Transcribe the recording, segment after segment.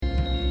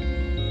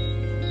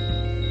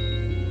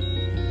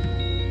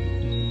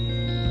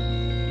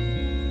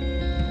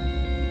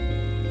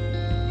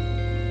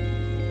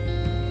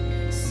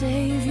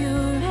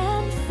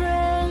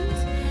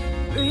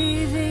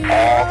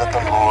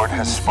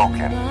Lord has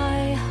spoken.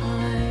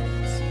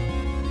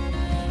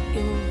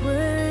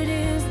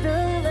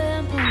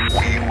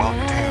 We will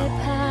do.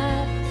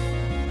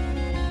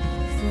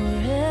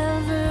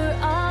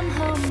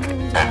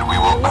 And we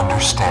will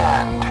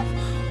understand.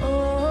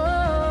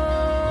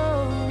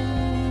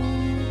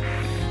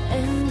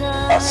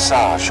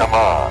 Asa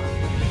Shama.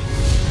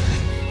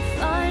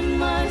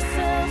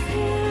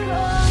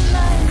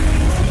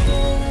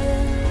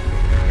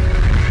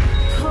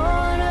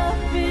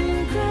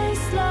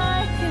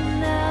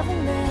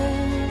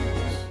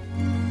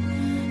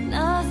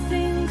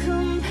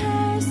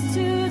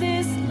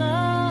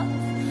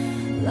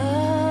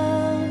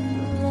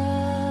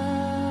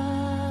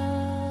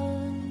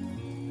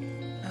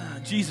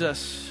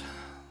 Jesus,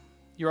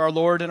 you're our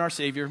Lord and our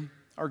Savior,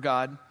 our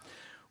God.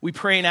 We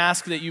pray and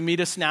ask that you meet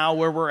us now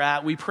where we're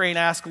at. We pray and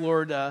ask,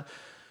 Lord,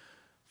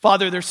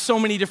 Father, there's so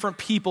many different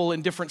people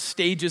in different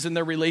stages in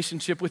their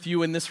relationship with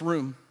you in this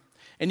room.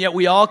 And yet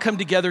we all come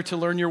together to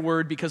learn your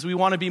word because we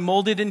want to be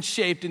molded and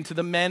shaped into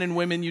the men and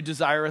women you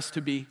desire us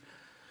to be.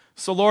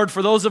 So, Lord,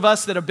 for those of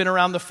us that have been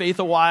around the faith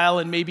a while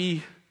and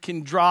maybe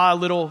can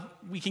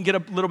we can get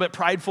a little bit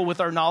prideful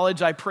with our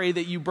knowledge, I pray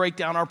that you break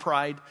down our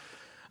pride.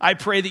 I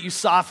pray that you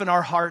soften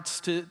our hearts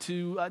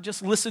to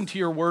just listen to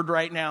your word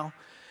right now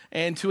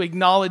and to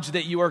acknowledge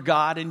that you are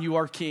God and you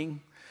are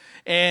King.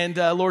 And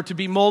Lord, to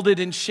be molded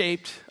and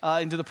shaped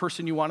into the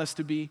person you want us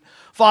to be.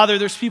 Father,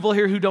 there's people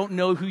here who don't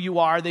know who you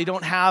are. They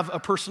don't have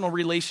a personal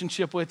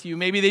relationship with you.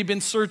 Maybe they've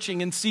been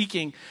searching and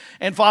seeking.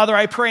 And Father,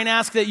 I pray and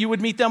ask that you would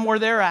meet them where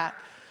they're at.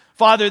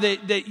 Father,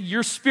 that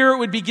your spirit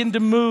would begin to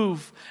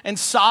move and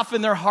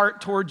soften their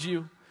heart towards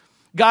you.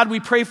 God, we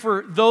pray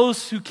for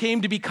those who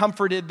came to be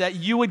comforted, that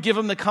you would give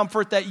them the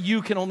comfort that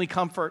you can only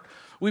comfort.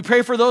 We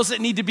pray for those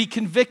that need to be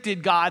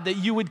convicted, God, that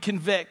you would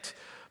convict.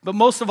 But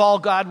most of all,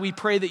 God, we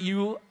pray that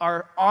you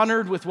are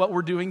honored with what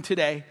we're doing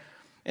today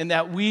and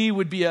that we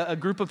would be a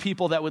group of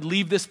people that would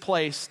leave this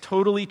place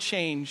totally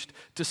changed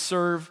to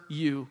serve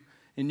you.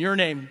 In your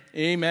name,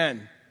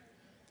 amen.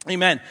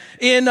 Amen.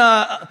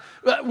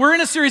 We're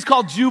in a series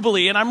called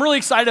Jubilee, and I'm really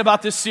excited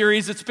about this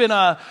series. It's been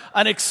an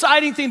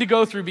exciting thing to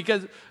go through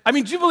because,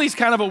 Jubilee is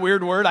kind of a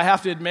weird word, I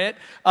have to admit,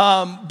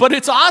 but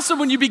it's awesome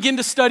when you begin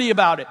to study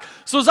about it.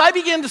 So as I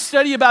began to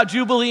study about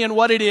Jubilee and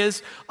what it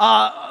is,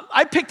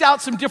 I picked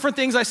out some different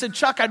things. I said,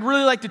 Chuck, I'd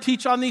really like to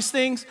teach on these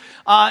things,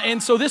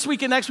 and so this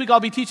week and next week I'll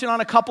be teaching on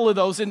a couple of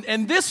those,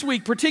 and this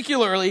week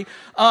particularly,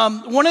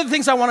 one of the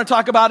things I want to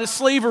talk about is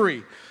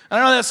slavery. I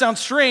know that sounds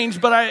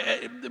strange,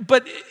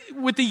 but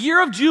with the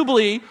year of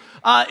Jubilee,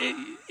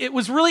 it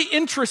was really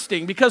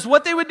interesting because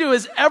what they would do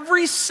is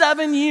every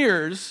 7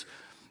 years,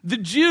 the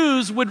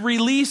Jews would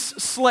release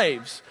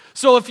slaves.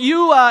 So if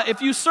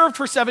you served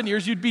for 7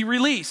 years, you'd be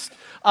released.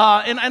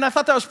 And I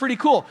thought that was pretty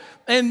cool.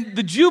 And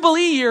the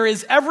Jubilee year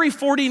is every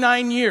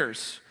 49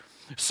 years.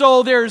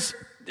 So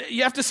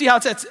you have to see how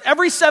it's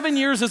every 7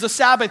 years is a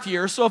Sabbath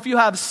year. So if you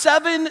have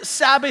 7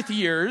 Sabbath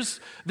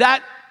years,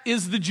 that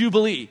is the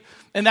Jubilee.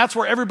 And that's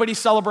where everybody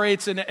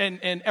celebrates and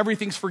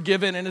everything's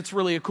forgiven, and it's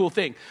really a cool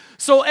thing.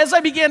 So as I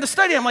began to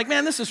study, I'm like,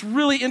 man, this is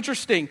really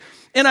interesting.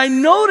 And I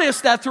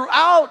noticed that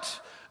throughout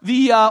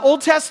the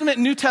Old Testament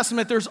and New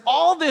Testament, there's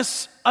all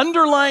this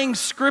underlying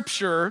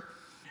scripture,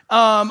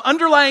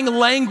 underlying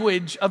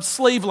language of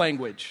slave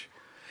language.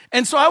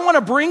 And so I want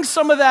to bring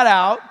some of that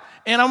out,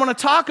 and I want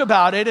to talk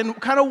about it and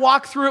kind of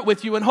walk through it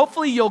with you, and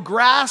hopefully you'll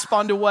grasp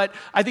onto what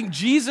I think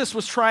Jesus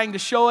was trying to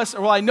show us,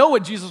 or I know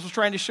what Jesus was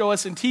trying to show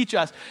us and teach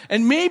us,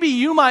 and maybe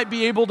you might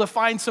be able to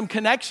find some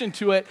connection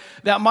to it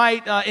that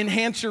might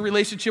enhance your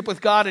relationship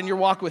with God and your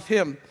walk with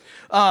Him.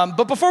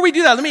 But before we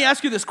do that, let me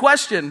ask you this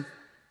question.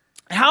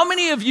 How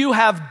many of you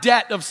have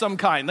debt of some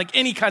kind, like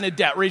any kind of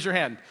debt? Raise your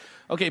hand.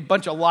 Okay,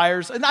 bunch of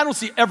liars, and I don't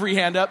see every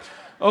hand up.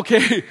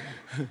 Okay.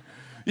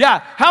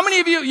 Yeah, how many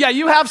of you,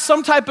 you have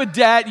some type of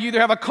debt. You either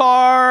have a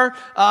car,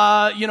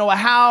 a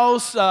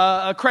house,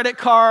 a credit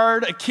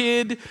card, a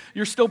kid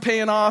you're still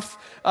paying off,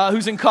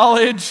 who's in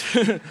college.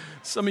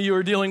 Some of you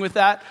are dealing with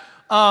that.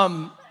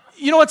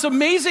 It's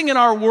amazing in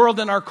our world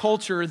and our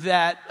culture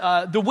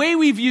that the way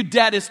we view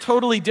debt is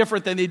totally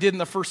different than they did in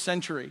the first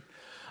century.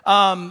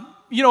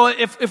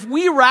 If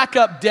we rack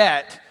up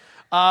debt,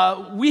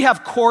 we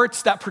have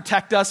courts that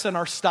protect us and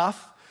our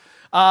stuff.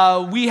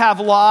 We have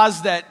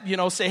laws that,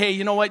 say, hey,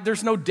 you know what,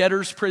 there's no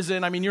debtor's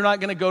prison. You're not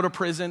going to go to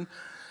prison.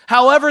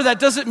 However, that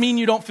doesn't mean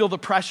you don't feel the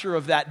pressure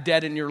of that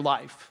debt in your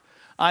life.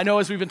 I know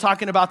as we've been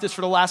talking about this for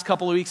the last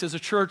couple of weeks as a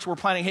church, we're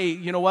planning, hey,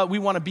 you know what, we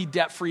want to be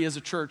debt-free as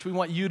a church. We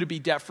want you to be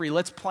debt-free.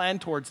 Let's plan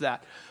towards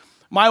that.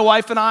 My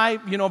wife and I,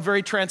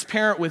 very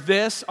transparent with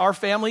this. Our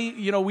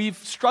family, we've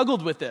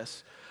struggled with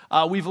this.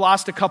 We've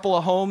lost a couple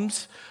of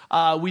homes.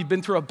 We've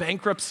been through a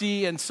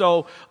bankruptcy, and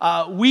so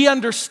we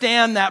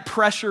understand that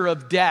pressure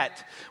of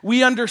debt.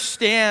 We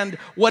understand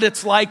what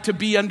it's like to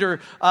be under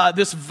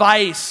this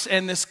vice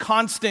and this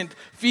constant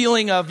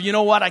feeling of,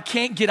 I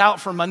can't get out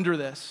from under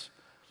this.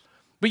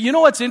 But you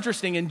know what's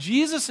interesting? In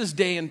Jesus'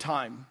 day and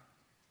time,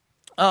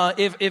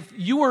 if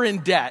you were in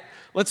debt,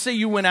 let's say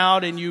you went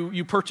out and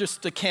you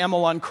purchased a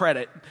camel on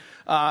credit,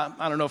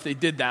 I don't know if they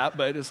did that,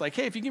 but it's like,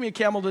 hey, if you give me a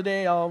camel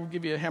today, I'll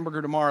give you a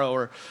hamburger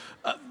tomorrow.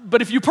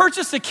 But if you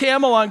purchased a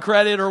camel on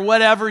credit or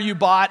whatever you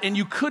bought and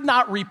you could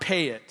not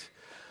repay it,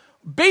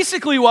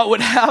 basically what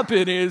would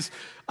happen is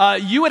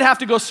you would have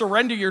to go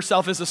surrender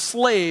yourself as a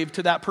slave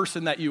to that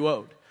person that you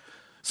owed.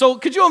 So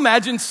could you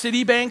imagine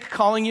Citibank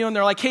calling you and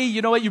they're like, hey,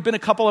 you know what, you've been a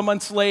couple of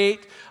months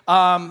late.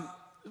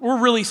 We're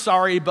really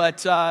sorry,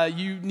 but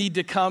you need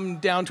to come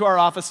down to our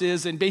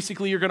offices, and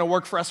basically you're going to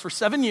work for us for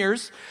 7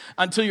 years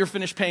until you're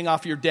finished paying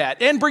off your debt.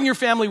 And bring your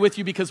family with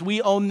you because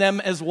we own them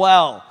as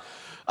well.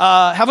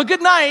 Have a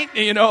good night,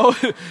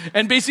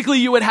 and basically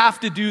you would have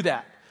to do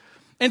that.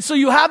 And so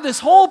you have this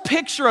whole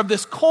picture of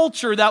this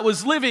culture that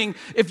was living,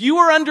 if you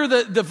were under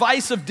the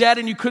vice of debt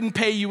and you couldn't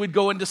pay, you would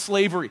go into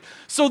slavery.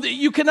 So that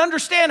you can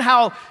understand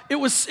how it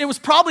was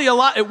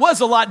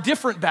a lot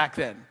different back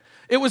then.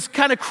 It was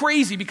kind of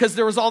crazy because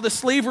there was all this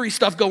slavery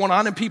stuff going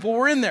on and people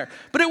were in there.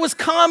 But it was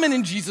common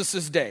in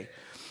Jesus' day.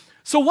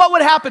 So what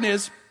would happen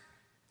is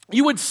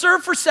you would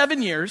serve for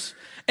 7 years,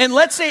 and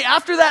let's say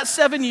after that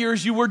 7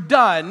 years you were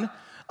done,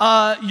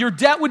 your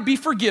debt would be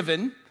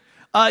forgiven.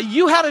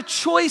 You had a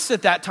choice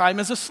at that time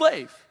as a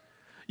slave.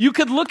 You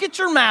could look at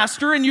your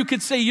master and you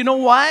could say, you know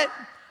what?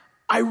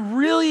 I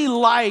really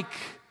like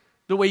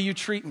the way you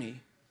treat me.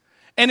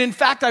 And in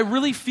fact, I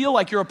really feel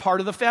like you're a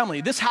part of the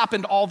family. This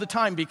happened all the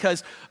time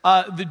because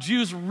the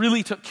Jews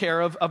really took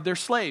care of their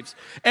slaves.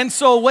 And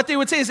so what they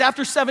would say is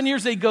after 7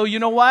 years, they go, you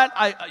know what?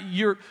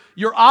 Your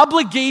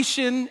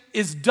obligation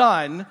is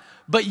done,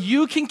 but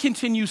you can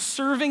continue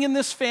serving in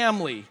this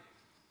family.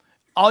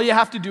 All you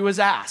have to do is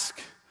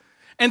ask.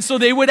 And so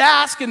they would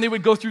ask, and they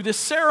would go through this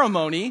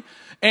ceremony,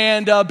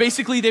 and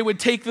basically they would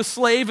take the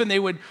slave and they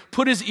would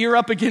put his ear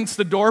up against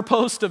the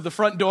doorpost of the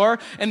front door,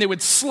 and they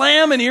would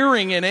slam an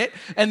earring in it,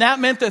 and that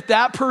meant that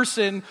that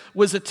person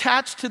was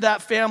attached to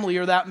that family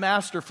or that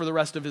master for the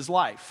rest of his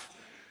life.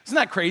 Isn't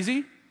that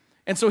crazy?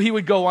 And so he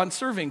would go on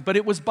serving, but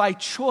it was by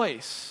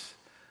choice.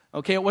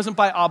 Okay, it wasn't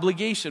by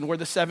obligation, where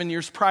the 7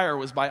 years prior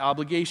was by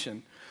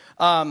obligation.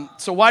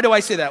 So why do I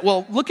say that?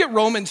 Well, look at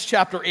Romans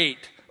chapter 8,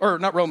 or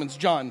not Romans,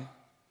 John.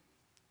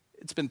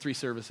 It's been 3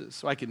 services,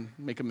 so I can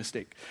make a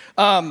mistake.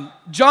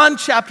 John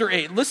chapter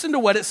 8, listen to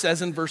what it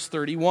says in verse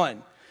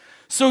 31.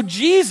 So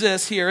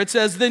Jesus here, it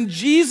says, then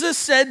Jesus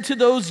said to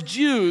those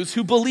Jews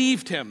who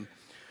believed him,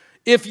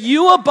 if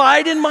you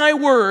abide in my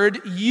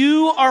word,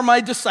 you are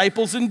my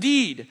disciples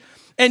indeed.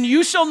 And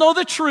you shall know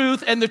the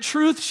truth, and the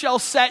truth shall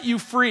set you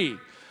free.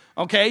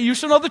 Okay, you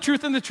shall know the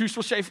truth, and the truth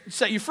will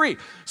set you free.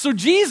 So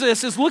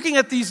Jesus is looking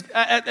at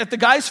the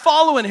guys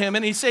following him,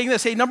 and he's saying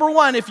this, hey, number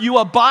one, if you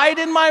abide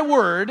in my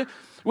word,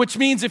 which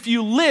means if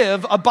you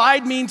live,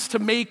 abide means to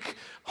make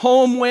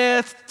home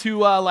with, to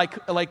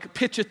like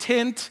pitch a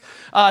tent,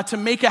 to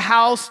make a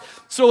house.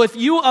 So if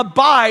you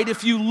abide,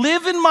 if you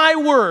live in my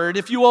word,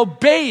 if you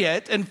obey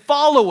it and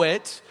follow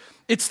it,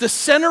 it's the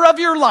center of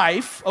your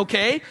life,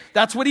 okay?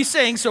 That's what he's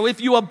saying. So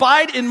if you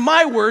abide in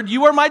my word,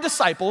 you are my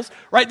disciples,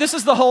 right? This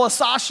is the whole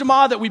Asah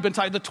Shema that we've been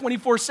talking, the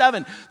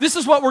 24/7. This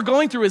is what we're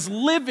going through, is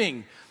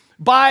living.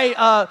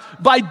 By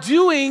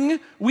doing,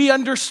 we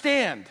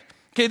understand.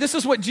 Okay, this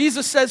is what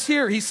Jesus says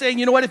here. He's saying,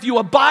 you know what, if you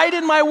abide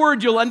in my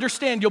word, you'll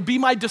understand. You'll be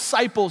my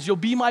disciples. You'll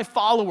be my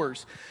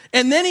followers.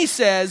 And then he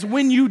says,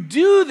 when you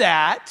do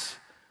that,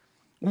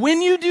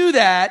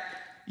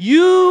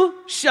 you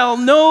shall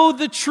know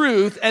the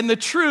truth, and the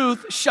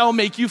truth shall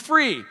make you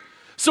free.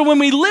 So when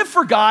we live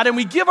for God and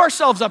we give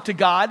ourselves up to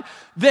God,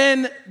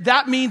 then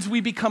that means we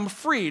become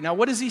free. Now,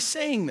 what is he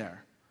saying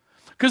there?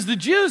 Because the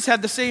Jews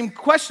had the same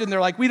question. They're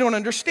like, we don't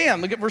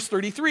understand. Look at verse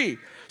 33.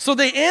 So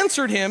they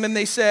answered him and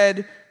they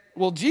said,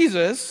 well,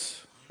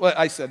 Jesus, well,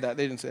 I said that.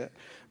 They didn't say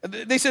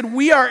it. They said,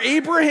 we are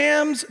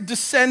Abraham's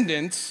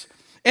descendants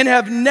and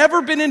have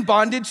never been in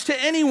bondage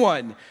to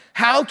anyone.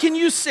 How can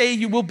you say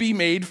you will be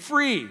made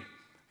free?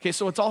 Okay,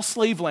 so it's all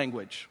slave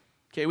language.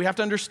 Okay, we have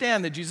to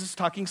understand that Jesus is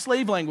talking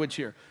slave language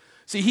here.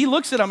 See, he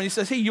looks at them and he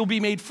says, hey, you'll be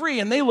made free.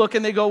 And they look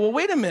and they go, well,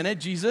 wait a minute,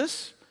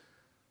 Jesus.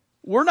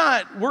 We're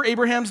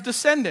Abraham's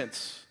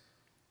descendants.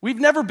 We've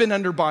never been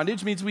under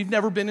bondage, means we've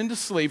never been into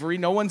slavery.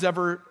 No one's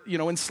ever,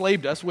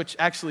 enslaved us, which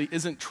actually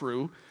isn't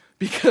true,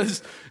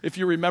 because if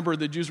you remember,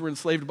 the Jews were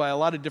enslaved by a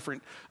lot of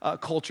different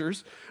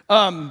cultures.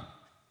 So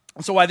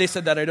why they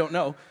said that, I don't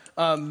know.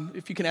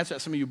 If you can answer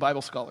that, some of you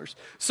Bible scholars.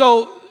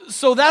 So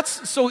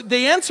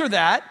they answer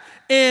that,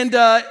 and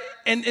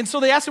so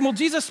they ask him, well,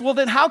 Jesus, well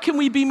then how can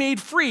we be made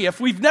free? If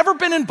we've never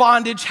been in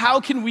bondage, how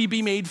can we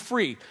be made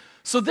free?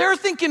 So they're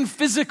thinking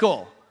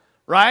physical.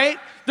 Right?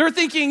 They're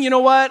thinking, you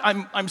know what,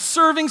 I'm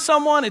serving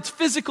someone, it's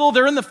physical,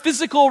 they're in the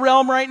physical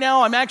realm right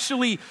now, I'm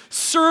actually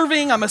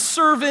serving, I'm a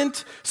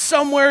servant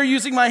somewhere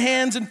using my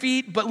hands and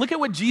feet. But look at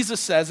what Jesus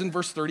says in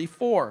verse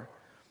 34.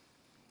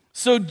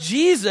 So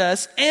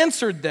Jesus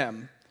answered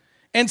them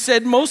and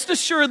said, most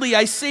assuredly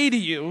I say to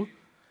you,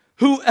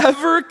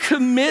 whoever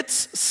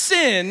commits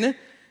sin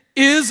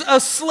is a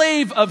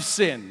slave of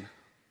sin.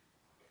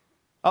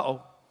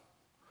 Uh-oh.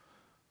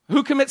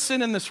 Who commits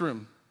sin in this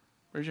room?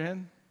 Raise your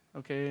hand.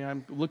 Okay,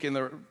 I'm looking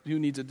there. Who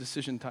needs a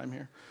decision time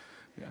here?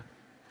 Yeah.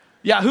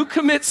 Yeah, who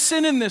commits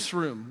sin in this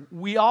room?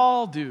 We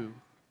all do.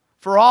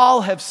 For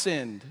all have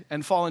sinned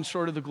and fallen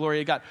short of the glory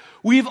of God.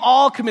 We've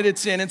all committed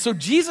sin. And so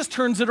Jesus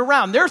turns it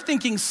around. They're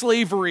thinking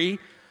slavery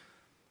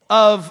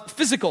of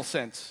physical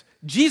sense.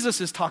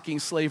 Jesus is talking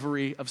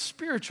slavery of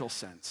spiritual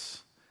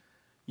sense.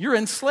 You're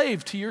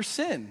enslaved to your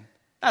sin.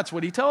 That's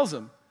what he tells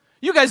them.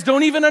 You guys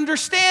don't even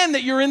understand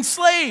that you're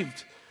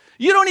enslaved.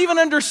 You don't even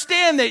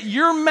understand that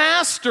your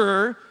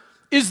master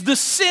is the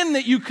sin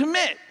that you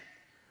commit.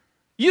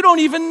 You don't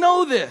even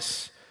know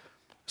this.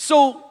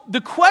 So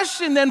the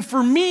question then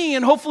for me,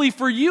 and hopefully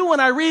for you when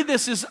I read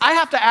this, is I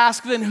have to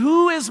ask then,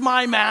 who is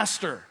my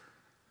master?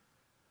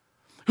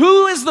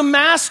 Who is the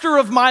master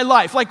of my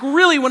life? Like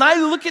really, when I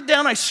look it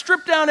down, I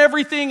strip down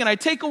everything and I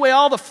take away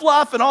all the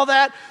fluff and all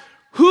that.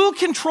 Who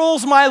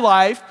controls my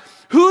life?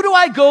 Who do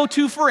I go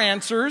to for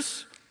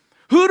answers?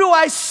 Who do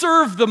I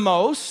serve the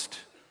most?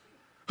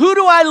 Who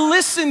do I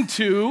listen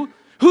to?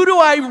 Who do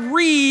I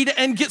read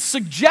and get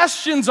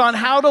suggestions on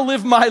how to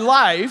live my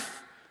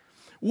life?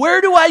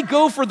 Where do I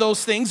go for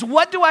those things?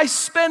 What do I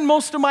spend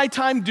most of my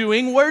time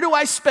doing? Where do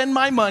I spend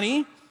my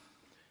money?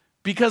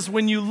 Because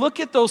when you look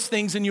at those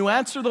things and you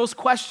answer those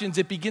questions,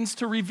 it begins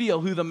to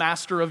reveal who the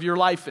master of your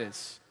life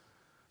is.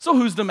 So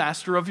who's the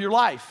master of your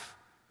life?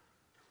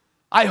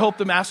 I hope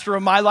the master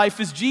of my life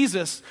is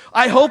Jesus.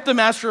 I hope the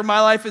master of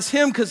my life is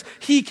him because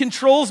he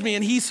controls me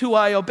and he's who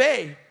I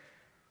obey.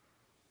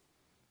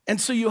 And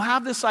so you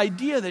have this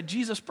idea that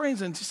Jesus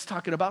brings, and he's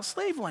talking about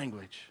slave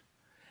language.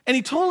 And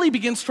he totally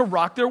begins to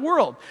rock their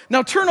world.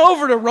 Now turn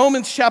over to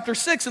Romans chapter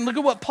 6 and look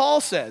at what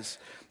Paul says.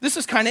 This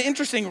is kind of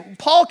interesting.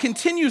 Paul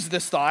continues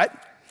this thought.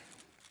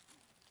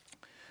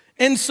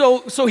 And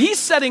so he's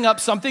setting up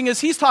something as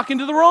he's talking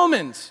to the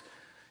Romans.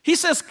 He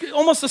says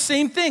almost the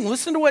same thing.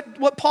 Listen to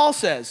what Paul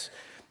says.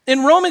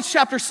 In Romans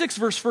chapter 6,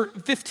 verse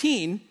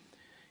 15,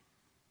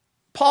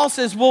 Paul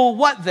says, well,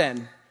 what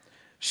then?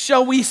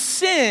 Shall we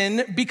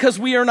sin because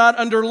we are not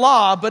under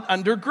law but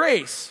under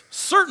grace?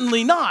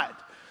 Certainly not.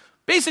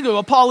 Basically,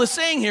 what Paul is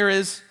saying here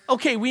is,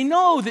 okay, we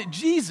know that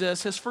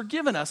Jesus has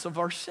forgiven us of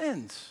our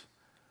sins.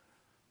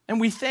 And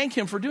we thank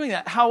him for doing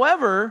that.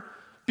 However,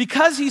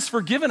 because he's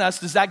forgiven us,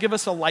 does that give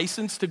us a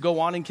license to go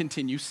on and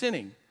continue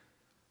sinning?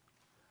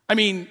 I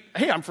mean,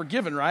 hey, I'm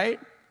forgiven, right?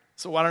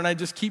 So why don't I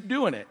just keep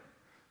doing it?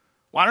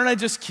 Why don't I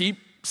just keep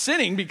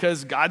sinning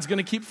because God's going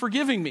to keep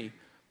forgiving me?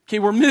 Okay,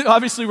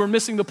 obviously we're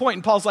missing the point.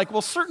 And Paul's like,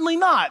 well, certainly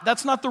not.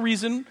 That's not the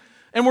reason,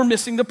 and we're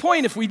missing the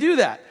point if we do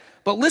that.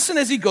 But listen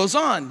as he goes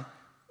on.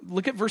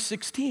 Look at verse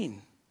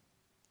 16.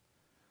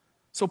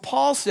 So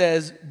Paul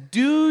says,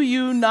 do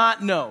you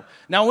not know?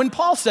 Now when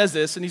Paul says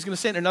this, and he's going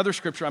to say it in another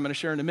scripture I'm going to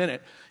share in a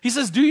minute, he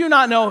says, do you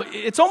not know?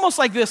 It's almost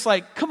like this,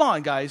 like, come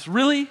on guys,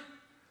 really?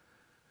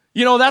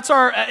 You know, that's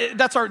our,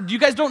 you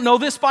guys don't know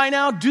this by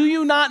now? Do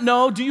you not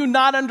know? Do you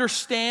not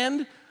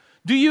understand?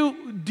 Do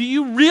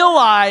you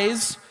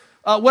realize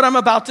what I'm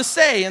about to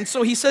say? And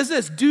so he says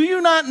this, do you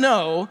not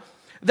know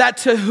that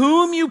to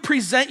whom you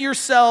present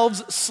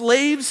yourselves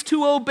slaves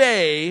to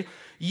obey,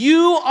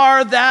 you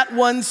are that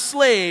one's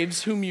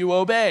slaves whom you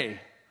obey.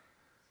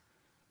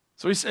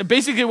 So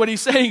basically what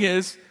he's saying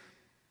is,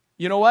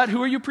 you know what?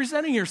 Who are you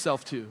presenting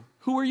yourself to?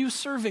 Who are you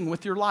serving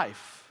with your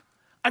life?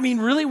 I mean,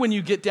 really, when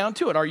you get down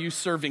to it, are you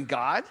serving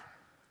God?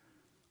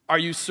 Are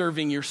you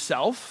serving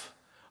yourself?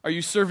 Are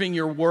you serving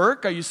your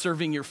work? Are you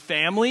serving your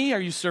family? Are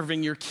you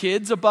serving your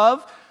kids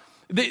above?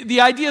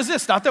 The idea is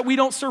this, not that we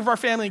don't serve our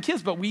family and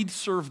kids, but we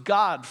serve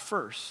God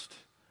first.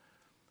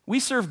 We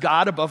serve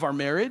God above our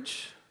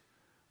marriage.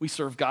 We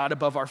serve God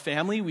above our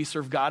family. We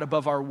serve God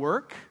above our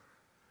work,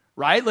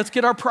 right? Let's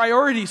get our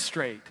priorities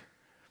straight.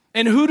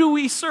 And who do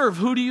we serve?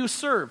 Who do you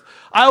serve?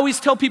 I always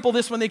tell people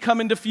this when they come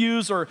into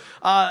Fuse, or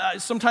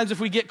sometimes if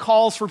we get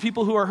calls for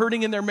people who are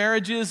hurting in their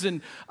marriages,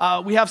 and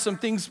we have some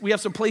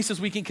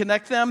places we can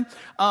connect them.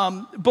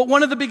 But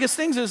one of the biggest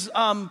things is,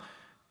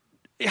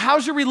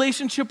 how's your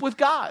relationship with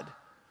God?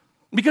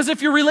 Because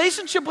if your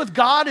relationship with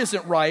God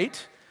isn't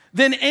right,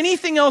 then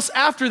anything else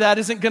after that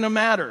isn't going to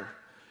matter.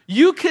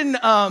 You can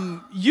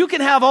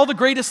have all the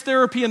greatest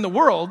therapy in the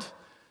world.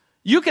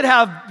 You could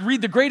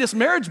read the greatest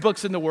marriage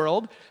books in the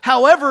world.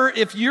 However,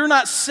 if you're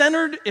not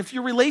centered, if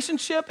your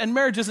relationship and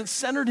marriage isn't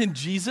centered in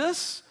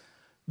Jesus,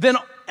 then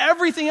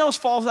everything else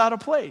falls out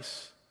of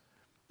place.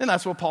 And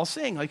that's what Paul's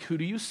saying. Like, who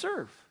do you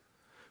serve?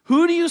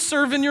 Who do you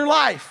serve in your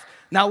life?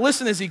 Now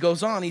listen as he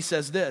goes on, he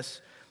says this.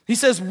 He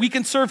says we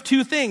can serve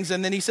two things.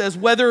 And then he says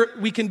whether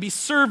we can be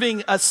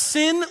serving a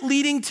sin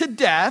leading to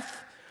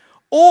death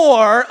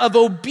or of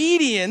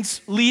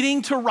obedience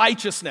leading to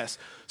righteousness.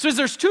 So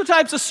there's two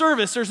types of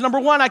service. There's number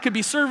one, I could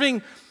be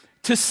serving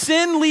to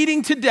sin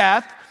leading to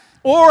death,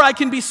 or I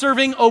can be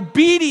serving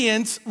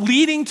obedience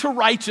leading to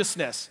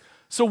righteousness.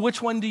 So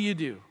which one do you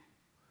do?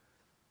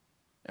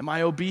 Am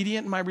I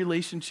obedient in my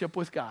relationship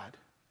with God?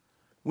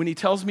 When he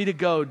tells me to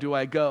go, do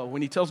I go?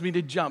 When he tells me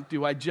to jump,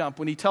 do I jump?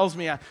 When he tells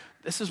me,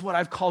 this is what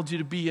I've called you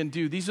to be and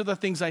do. These are the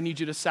things I need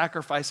you to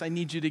sacrifice. I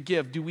need you to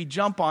give. Do we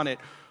jump on it?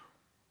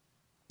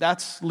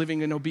 That's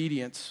living in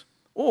obedience.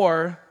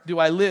 Or do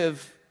I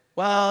live,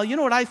 well, you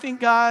know what I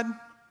think, God?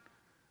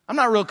 I'm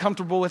not real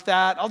comfortable with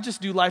that. I'll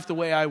just do life the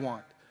way I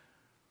want.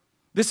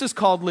 This is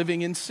called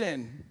living in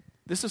sin.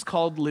 This is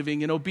called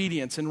living in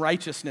obedience and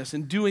righteousness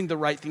and doing the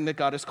right thing that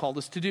God has called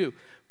us to do.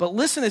 But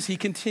listen as he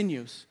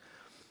continues.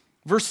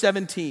 Verse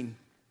 17.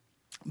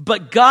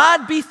 But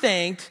God be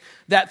thanked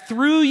that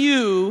through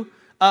you,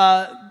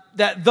 but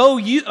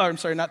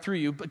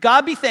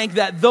God be thanked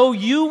that though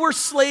you were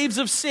slaves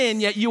of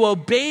sin, yet you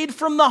obeyed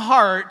from the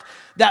heart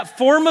that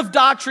form of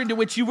doctrine to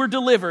which you were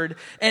delivered,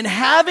 and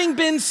having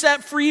been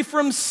set free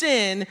from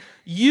sin,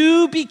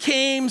 you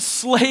became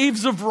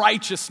slaves of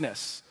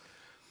righteousness.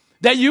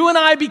 That you and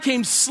I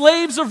became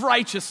slaves of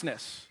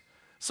righteousness.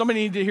 Somebody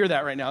needed to hear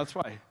that right now. That's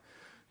why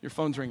your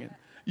phone's ringing.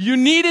 You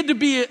needed to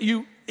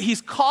be,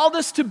 he's called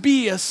us to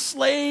be a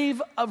slave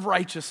of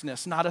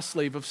righteousness, not a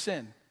slave of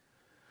sin.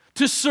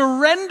 To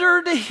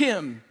surrender to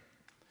him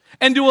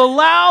and to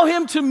allow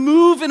him to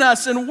move in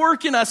us and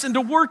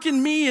to work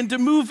in me and to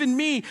move in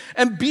me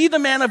and be the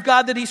man of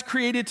God that he's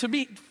created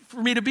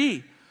for me to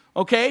be.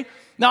 Okay?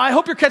 Now, I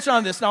hope you're catching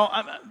on to this.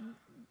 Now,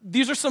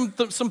 these are some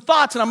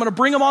thoughts, and I'm going to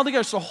bring them all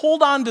together. So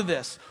hold on to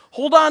this.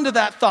 Hold on to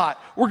that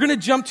thought. We're going to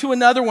jump to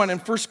another one in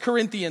 1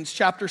 Corinthians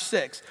chapter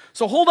 6.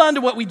 So hold on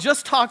to what we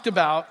just talked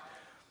about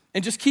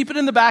and just keep it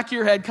in the back of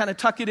your head. Kind of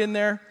tuck it in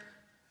there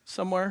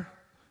somewhere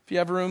if you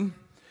have room.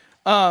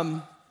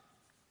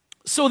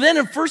 So then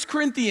in 1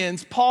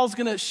 Corinthians, Paul's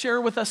going to share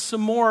with us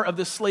some more of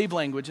the slave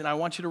language, and I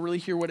want you to really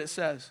hear what it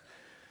says.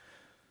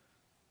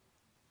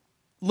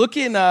 Look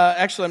in,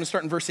 actually I'm going to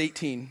start in verse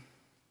 18.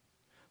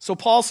 So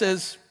Paul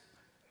says,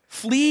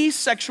 flee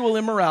sexual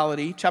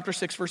immorality, chapter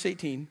 6, verse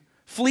 18.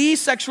 Flee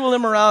sexual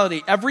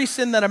immorality. Every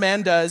sin that a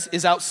man does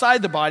is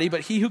outside the body,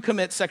 but he who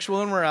commits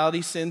sexual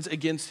immorality sins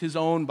against his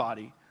own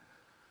body.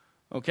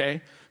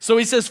 Okay? So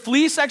he says,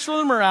 flee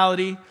sexual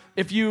immorality.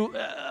 If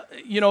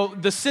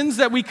the sins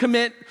that we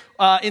commit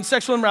in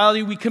sexual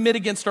immorality, we commit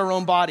against our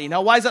own body.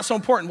 Now, why is that so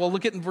important? Well,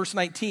 look at in verse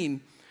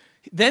 19.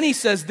 Then he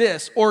says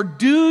this, or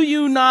do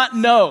you not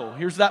know?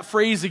 Here's that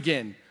phrase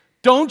again.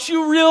 Don't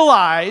you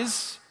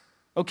realize,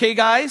 okay,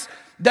 guys,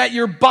 that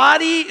your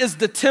body is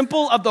the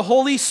temple of the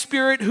Holy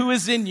Spirit who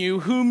is in you,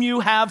 whom you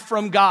have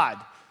from God?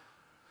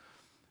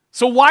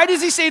 So why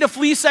does he say to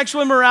flee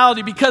sexual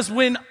immorality? Because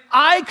when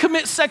I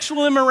commit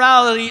sexual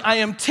immorality, I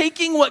am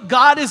taking what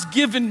God has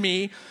given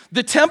me,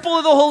 the temple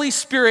of the Holy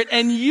Spirit,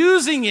 and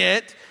using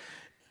it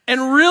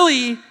and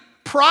really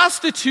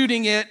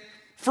prostituting it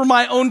for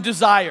my own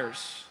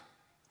desires.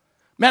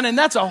 Man, and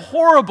that's a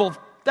horrible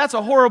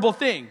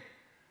thing.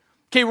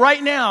 Okay,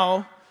 right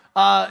now,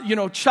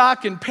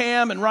 Chuck and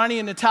Pam and Ronnie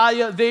and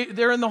Natalia,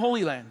 they're in the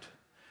Holy Land.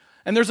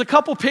 And there's a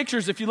couple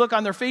pictures, if you look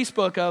on their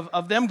Facebook,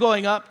 of them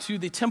going up to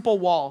the temple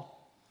wall.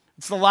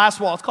 It's the last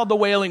wall. It's called the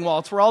Wailing Wall.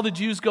 It's where all the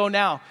Jews go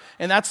now.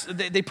 And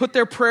they put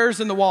their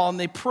prayers in the wall, and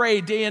they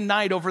pray day and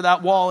night over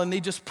that wall, and they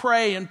just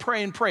pray and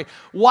pray and pray.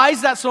 Why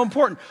is that so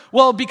important?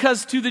 Well,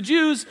 because to the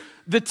Jews,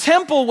 the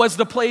temple was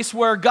the place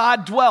where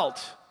God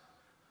dwelt.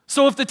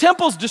 So if the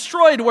temple's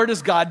destroyed, where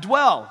does God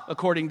dwell,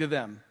 according to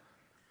them?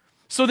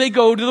 So they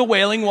go to the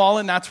Wailing Wall,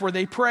 and that's where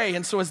they pray.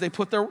 And so as they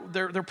put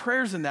their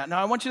prayers in that.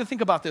 Now, I want you to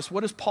think about this.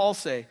 What does Paul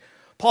say?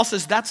 Paul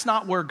says, that's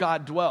not where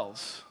God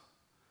dwells.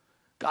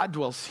 God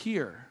dwells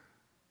here.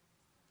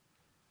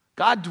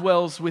 God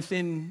dwells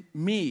within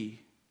me.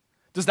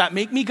 Does that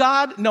make me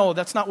God? No,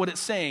 that's not what it's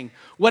saying.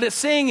 What it's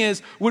saying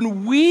is,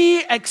 when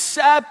we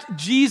accept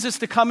Jesus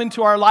to come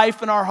into our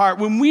life and our heart,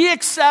 when we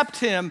accept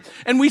him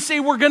and we say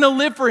we're going to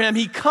live for him,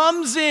 he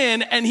comes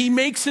in and he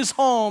makes his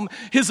home,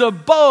 his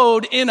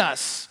abode in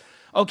us.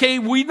 Okay,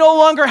 we no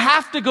longer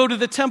have to go to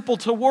the temple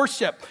to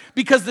worship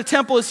because the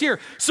temple is here.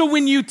 So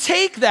when you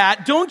take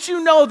that, don't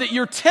you know that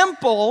your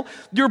temple,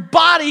 your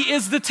body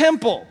is the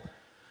temple?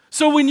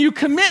 So when you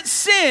commit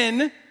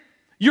sin,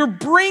 you're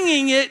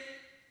bringing it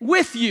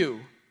with you,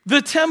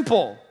 the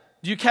temple.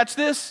 Do you catch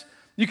this?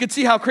 You can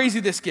see how crazy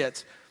this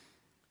gets.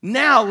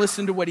 Now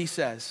listen to what he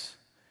says.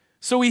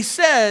 So he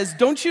says,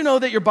 don't you know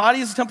that your body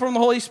is the temple of the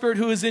Holy Spirit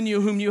who is in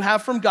you, whom you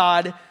have from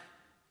God,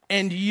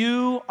 and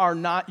you are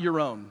not your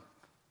own.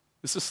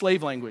 This is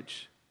slave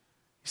language.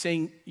 He's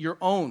saying you're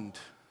owned.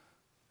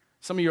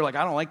 Some of you are like,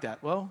 I don't like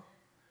that. Well,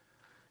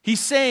 he's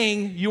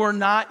saying you are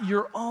not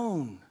your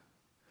own.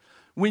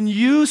 When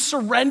you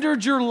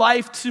surrendered your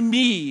life to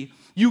me,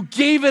 you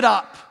gave it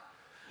up.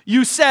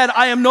 You said,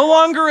 I am no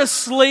longer a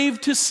slave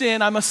to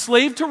sin. I'm a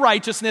slave to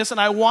righteousness, and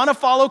I want to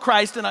follow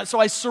Christ, and so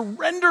I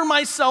surrender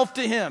myself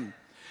to him.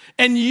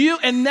 And you,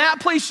 in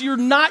that place, you're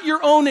not your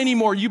own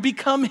anymore. You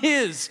become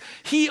his.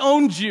 He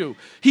owns you.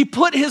 He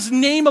put his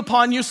name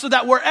upon you so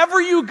that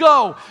wherever you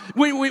go,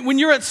 when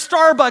you're at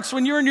Starbucks,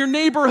 when you're in your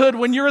neighborhood,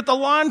 when you're at the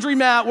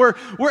laundromat,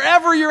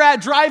 wherever you're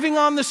at, driving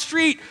on the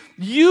street,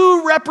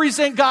 you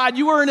represent God.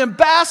 You are an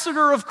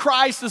ambassador of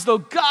Christ, as though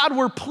God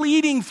were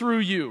pleading through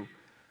you.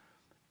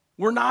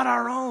 We're not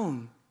our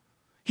own.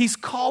 He's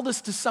called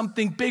us to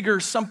something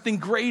bigger, something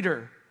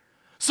greater.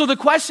 So the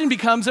question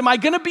becomes, am I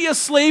going to be a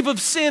slave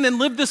of sin and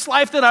live this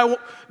life that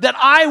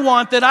I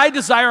want, that I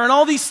desire, and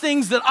all these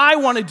things that I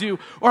want to do?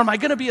 Or am I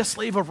going to be a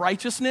slave of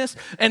righteousness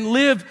and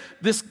live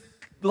this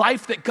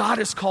life that God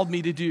has called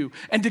me to do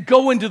and to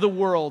go into the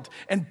world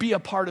and be a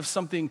part of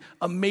something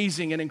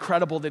amazing and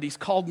incredible that he's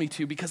called me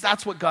to, because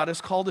that's what God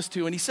has called us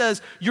to. And he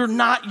says, you're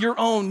not your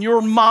own,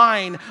 you're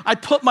mine. I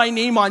put my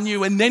name on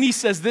you. And then he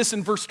says this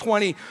in verse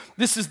 20.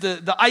 This is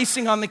the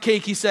icing on the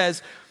cake. He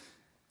says,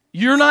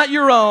 you're not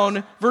your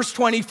own, verse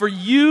 20, for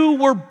you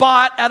were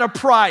bought at a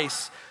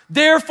price.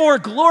 Therefore,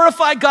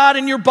 glorify God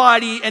in your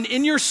body and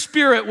in your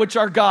spirit, which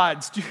are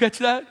God's. Do you catch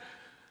that?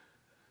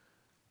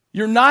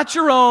 You're not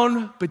your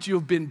own, but you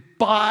have been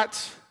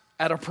bought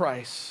at a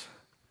price.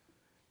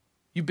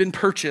 You've been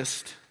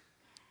purchased.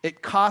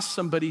 It costs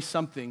somebody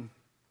something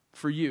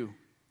for you.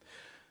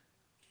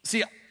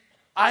 See,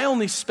 I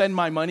only spend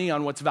my money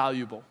on what's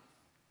valuable.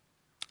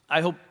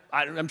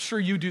 I'm sure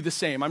you do the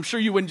same. I'm sure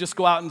you wouldn't just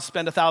go out and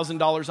spend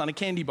 $1,000 on a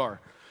candy bar,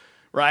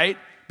 right?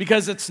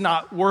 Because it's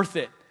not worth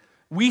it.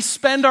 We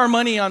spend our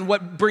money on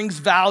what brings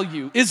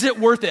value. Is it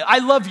worth it? I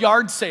love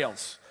yard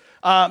sales.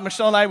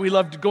 Michelle and I, we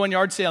love going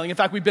yard sailing. In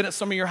fact, we've been at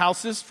some of your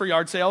houses for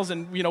yard sales,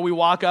 and we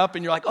walk up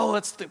and you're like, oh,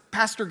 that's the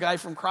pastor guy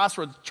from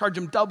Crossroads. Charge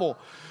him double.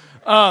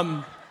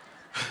 And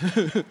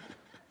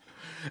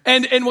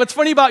what's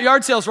funny about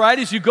yard sales, right,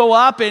 is you go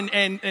up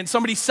and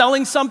somebody's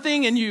selling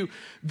something and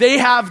they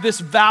have this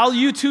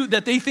value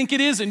that they think it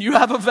is, and you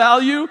have a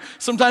value.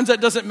 Sometimes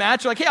that doesn't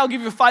match. You're like, hey, I'll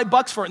give you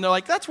 $5 for it. And they're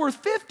like, that's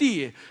worth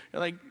 $50. You're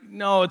like,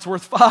 no, it's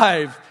worth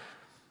 $5.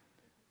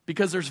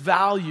 Because there's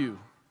value.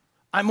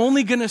 I'm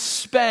only going to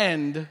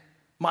spend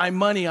my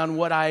money on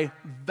what I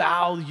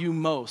value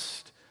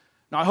most.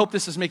 Now, I hope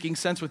this is making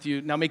sense with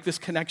you. Now, make this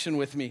connection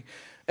with me.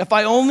 If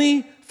I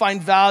only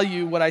find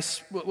value,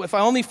 if I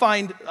only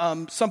find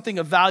something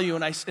of value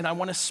and I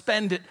want to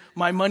spend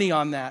my money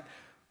on that,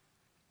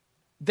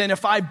 then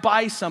if I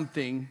buy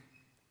something,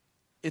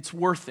 it's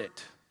worth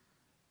it.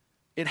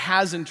 It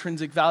has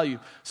intrinsic value.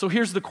 So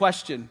here's the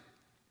question.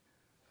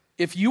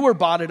 If you were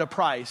bought at a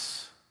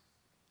price,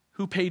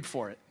 who paid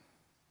for it?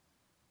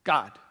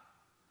 God.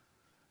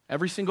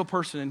 Every single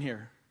person in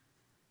here,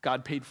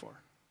 God paid for.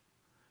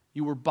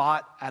 You were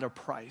bought at a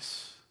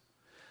price.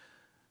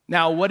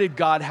 Now, what did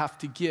God have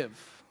to give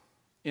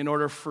in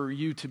order for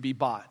you to be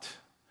bought?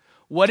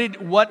 What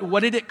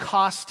did it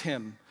cost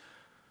him?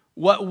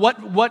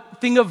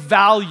 What thing of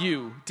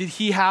value did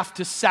he have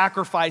to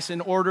sacrifice in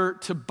order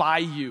to buy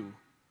you?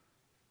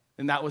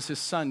 And that was his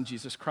son,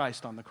 Jesus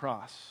Christ, on the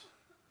cross,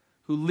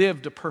 who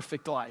lived a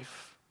perfect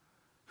life,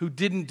 who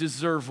didn't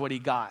deserve what he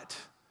got.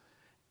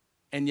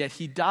 And yet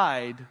he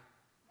died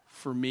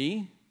for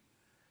me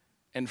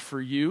and for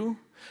you.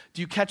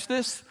 Do you catch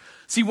this?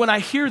 See, when I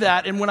hear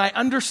that and when I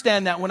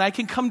understand that, when I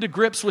can come to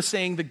grips with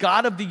saying the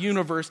God of the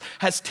universe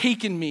has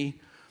taken me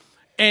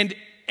and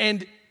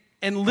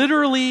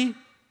literally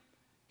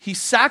he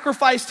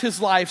sacrificed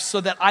his life so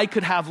that I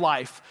could have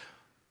life,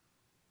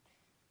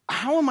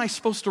 how am I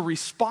supposed to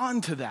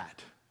respond to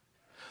that?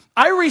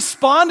 I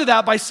respond to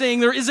that by saying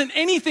there isn't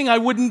anything I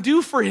wouldn't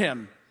do for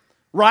him,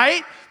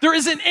 right? There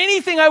isn't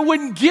anything I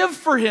wouldn't give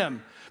for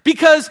him.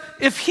 Because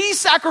if he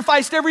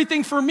sacrificed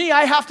everything for me,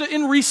 I have to,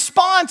 in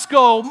response,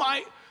 go,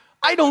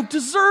 I don't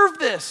deserve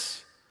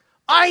this.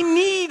 I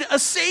need a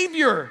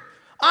Savior.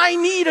 I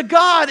need a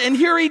God. And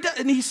here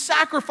he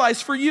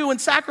sacrificed for you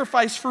and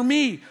sacrificed for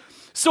me.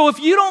 So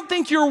if you don't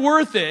think you're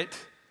worth it,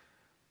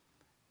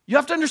 you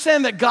have to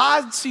understand that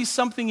God sees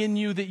something in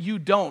you that you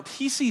don't.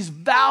 He sees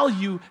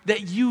value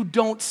that you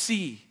don't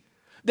see,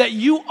 that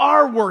you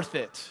are worth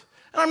it.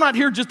 And I'm not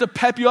here just to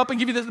pep you up and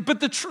give you this,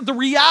 but the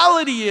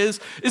reality is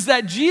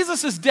that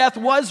Jesus' death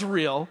was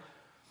real,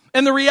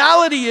 and the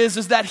reality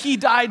is that he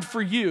died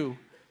for you,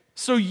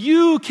 so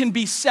you can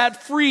be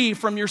set free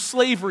from your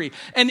slavery.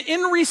 And in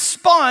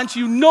response,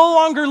 you no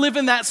longer live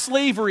in that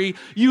slavery,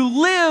 you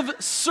live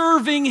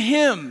serving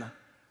him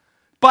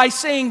by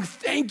saying,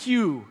 thank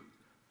you.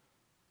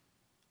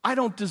 I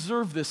don't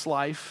deserve this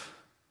life.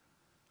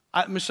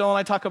 Michelle and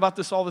I talk about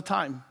this all the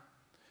time.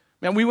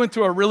 Man, we went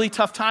through a really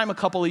tough time a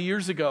couple of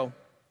years ago.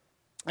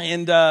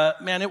 And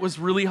man, it was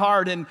really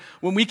hard. And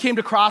when we came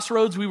to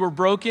Crossroads, we were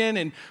broken,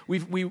 and we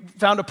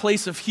found a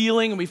place of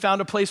healing, and we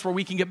found a place where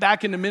we can get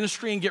back into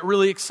ministry and get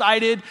really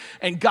excited.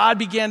 And God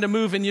began to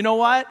move. And you know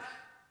what?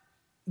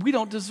 We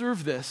don't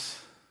deserve this.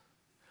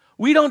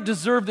 We don't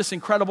deserve this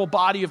incredible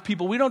body of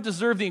people. We don't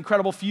deserve the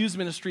incredible Fuse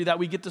ministry that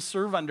we get to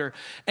serve under.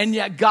 And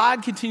yet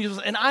God continues,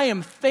 and I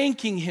am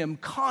thanking him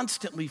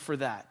constantly for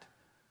that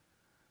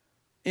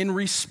in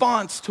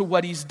response to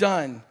what he's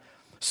done.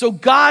 So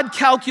God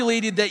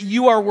calculated that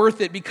you are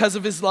worth it because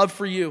of his love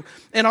for you.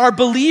 And our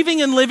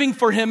believing and living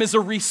for him is a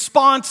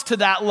response to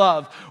that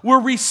love.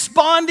 We're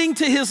responding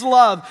to his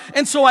love.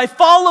 And so I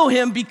follow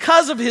him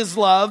because of his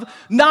love,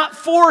 not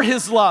for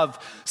his love.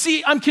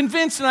 See, I'm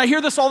convinced, and I hear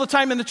this all the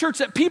time in the church,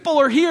 that people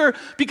are here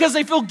because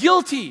they feel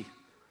guilty.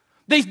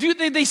 They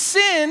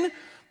sin,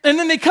 and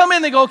then they come in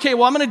and they go, okay,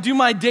 well, I'm going to do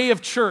my day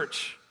of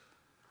church.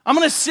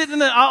 I'll sit in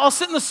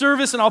the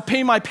service and I'll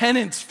pay my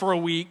penance for a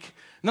week.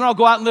 And then I'll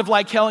go out and live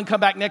like hell and come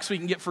back next week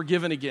and get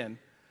forgiven again.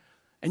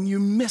 And you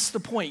miss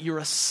the point. You're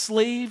a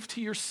slave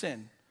to your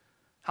sin.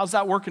 How's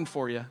that working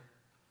for you?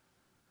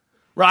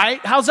 right?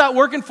 How's that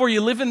working for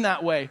you, living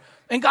that way?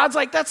 And God's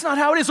like, that's not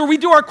how it is. Or we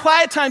do our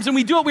quiet times and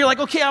we do it. We're like,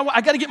 okay,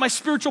 I got to get my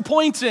spiritual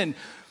points in.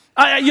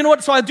 You know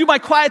what? So I do my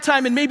quiet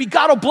time and maybe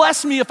God will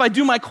bless me if I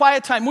do my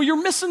quiet time. Well,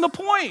 you're missing the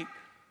point.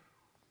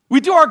 We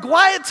do our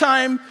quiet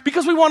time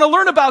because we want to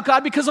learn about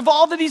God because of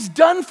all that he's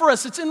done for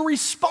us. It's in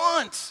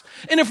response.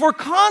 And if we're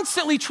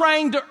constantly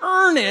trying to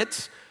earn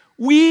it,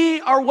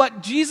 we are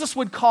what Jesus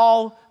would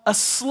call a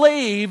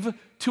slave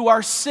to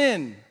our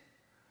sin.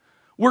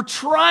 We're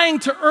trying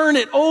to earn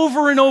it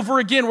over and over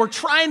again. We're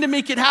trying to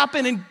make it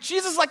happen. And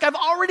Jesus is like, I've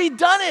already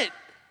done it.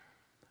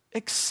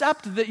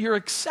 Accept that you're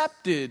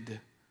accepted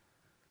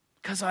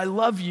because I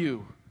love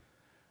you.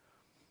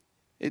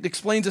 It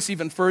explains this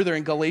even further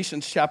in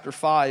Galatians chapter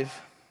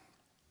 5.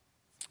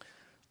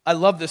 I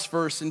love this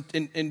verse.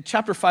 In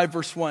chapter 5,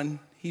 verse 1,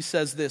 he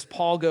says this.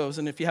 Paul goes,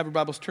 and if you have your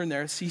Bibles, turn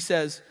there. He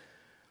says,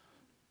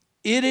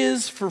 it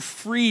is for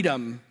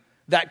freedom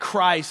that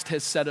Christ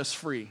has set us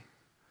free.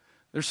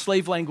 There's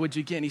slave language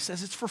again. He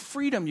says it's for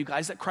freedom, you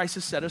guys, that Christ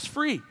has set us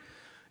free.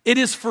 It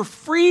is for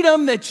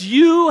freedom that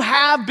you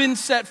have been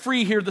set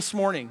free here this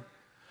morning.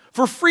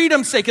 For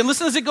freedom's sake. And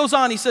listen as it goes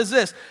on. He says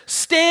this,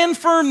 stand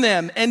firm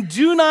then, and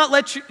do not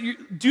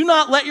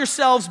let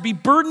yourselves be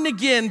burdened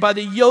again by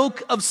the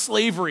yoke of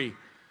slavery.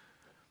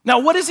 Now,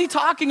 what is he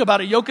talking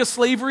about? A yoke of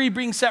slavery,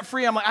 being set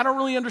free? I'm like, I don't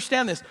really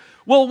understand this.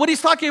 Well, what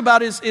he's talking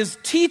about is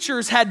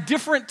teachers had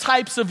different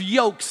types of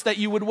yokes that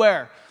you would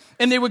wear.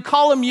 And they would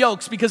call them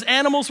yokes because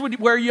animals would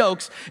wear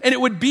yokes. And it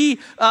would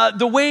be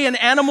the way an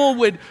animal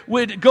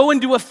would go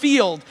into a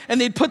field. And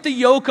they'd put the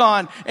yoke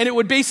on and it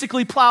would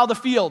basically plow the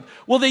field.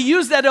 Well, they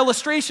used that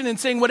illustration in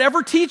saying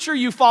whatever teacher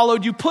you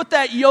followed, you put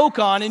that yoke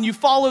on and you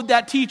followed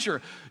that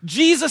teacher.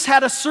 Jesus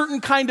had a certain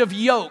kind of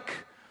yoke.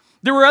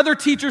 There were other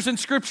teachers in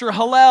Scripture,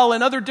 Hillel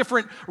and other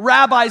different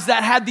rabbis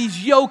that had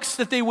these yokes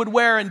that they would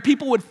wear and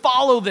people would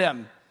follow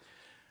them.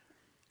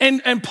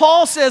 And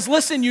Paul says,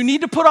 listen, you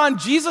need to put on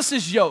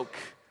Jesus' yoke.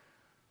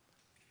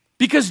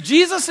 Because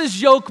Jesus'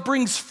 yoke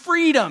brings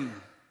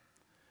freedom.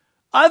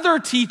 Other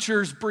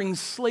teachers bring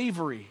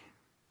slavery.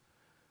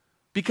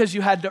 Because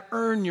you had to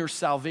earn your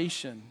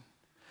salvation.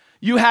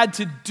 You had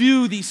to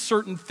do these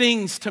certain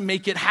things to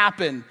make it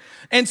happen.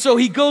 And so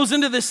he goes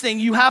into this thing.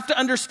 You have to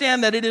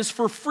understand that it is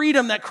for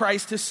freedom that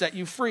Christ has set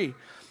you free.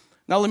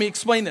 Now let me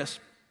explain this.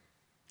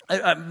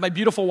 My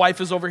beautiful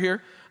wife is over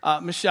here,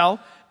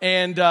 Michelle.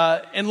 And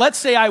let's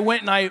say I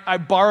went and I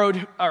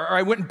borrowed, or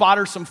I went and bought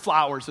her some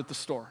flowers at the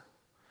store.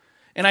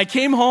 And I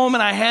came home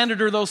and I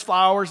handed her those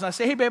flowers and I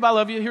say, hey babe, I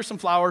love you. Here's some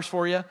flowers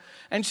for you.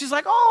 And she's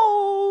like,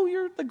 oh,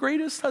 you're the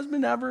greatest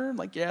husband ever. I'm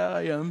like, yeah,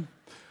 I am.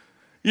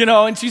 You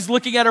know, and she's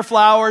looking at her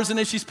flowers and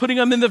then she's putting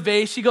them in the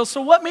vase. She goes,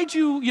 so what made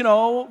you,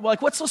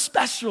 like what's so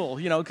special?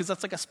 Because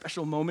that's like a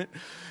special moment.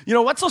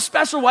 What's so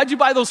special? Why'd you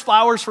buy those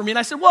flowers for me? And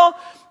I said, well,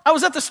 I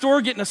was at the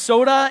store getting a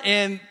soda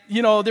and,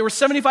 they were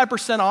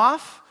 75%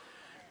 off.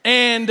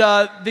 And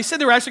they said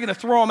they were actually going to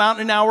throw them out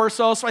in an hour or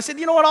so. So I said,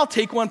 you know what, I'll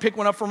take one, pick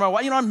one up for my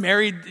wife. I'm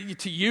married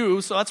to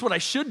you, so that's what I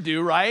should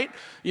do, right?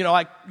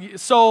 I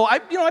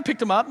picked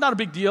them up, not a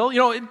big deal.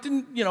 It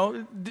didn't,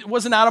 it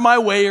wasn't out of my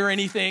way or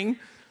anything.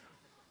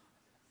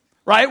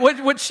 Right?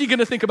 What's she going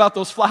to think about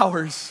those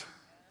flowers?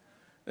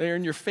 They're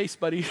in your face,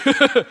 buddy.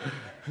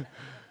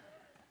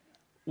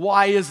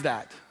 Why is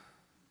that?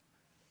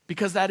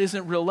 Because that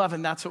isn't real love,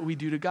 and that's what we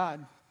do to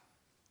God.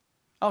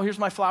 Oh, here's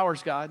my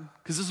flowers, God,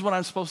 because this is what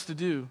I'm supposed to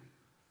do.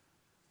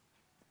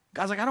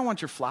 God's like, I don't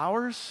want your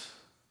flowers.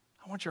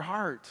 I want your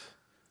heart.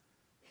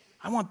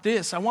 I want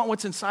this. I want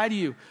what's inside of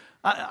you.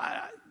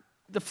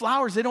 The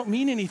flowers, they don't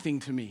mean anything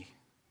to me.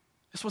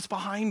 It's what's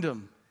behind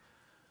them.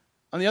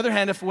 On the other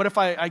hand, what if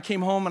I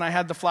came home and I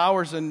had the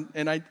flowers and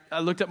I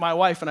looked at my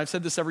wife, and I've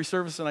said this every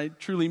service, and I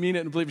truly mean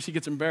it and believe she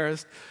gets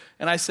embarrassed,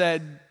 and I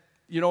said,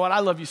 you know what, I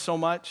love you so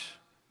much,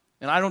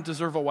 and I don't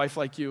deserve a wife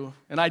like you,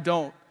 and I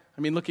don't.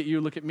 I mean, look at you,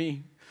 look at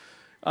me.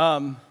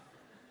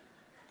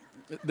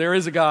 There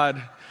is a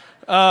God.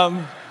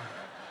 And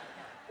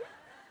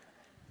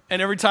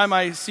every time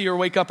I see her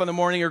wake up in the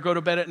morning or go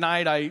to bed at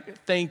night, I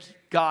thank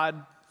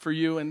God for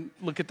you and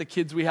look at the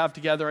kids we have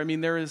together. I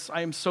mean,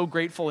 I am so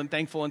grateful and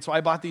thankful. And so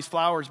I bought these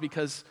flowers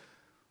because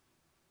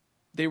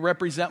they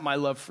represent my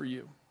love for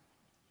you.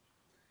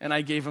 And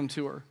I gave them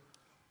to her.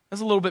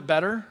 That's a little bit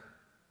better,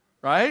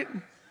 right?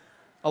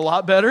 A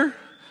lot better.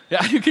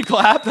 Yeah, you can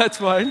clap. That's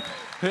fine.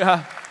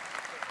 Yeah.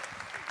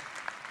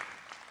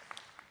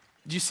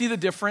 Do you see the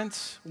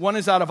difference? One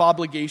is out of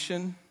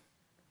obligation,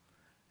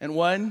 and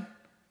one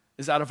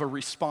is out of a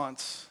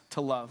response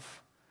to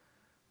love.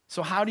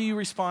 So how do you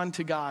respond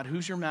to God?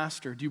 Who's your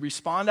master? Do you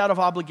respond out of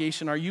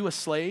obligation? Are you a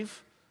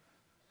slave?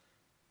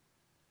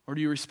 Or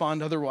do you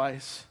respond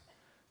otherwise?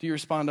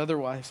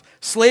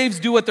 Slaves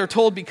do what they're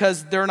told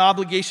because they're an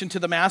obligation to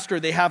the master.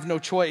 They have no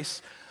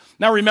choice.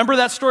 Now, remember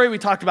that story we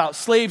talked about?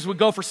 Slaves would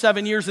go for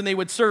 7 years and they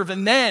would serve.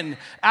 And then,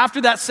 after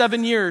that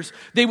 7 years,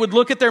 they would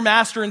look at their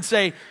master and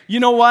say,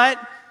 you know what?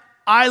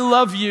 I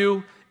love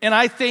you and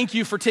I thank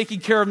you for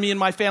taking care of me and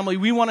my family.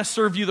 We want to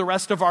serve you the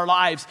rest of our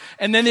lives.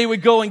 And then they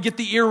would go and get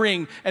the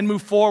earring and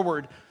move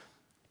forward.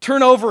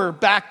 Turn over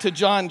back to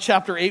John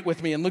chapter 8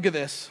 with me and look at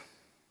this.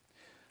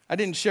 I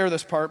didn't share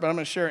this part, but I'm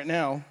going to share it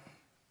now.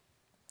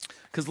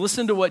 Because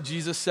listen to what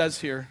Jesus says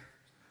here.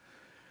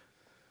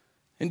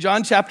 In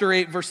John chapter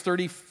 8, verse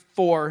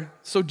 34,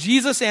 so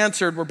Jesus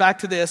answered, we're back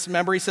to this.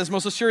 Remember, he says,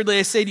 most assuredly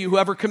I say to you,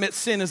 whoever commits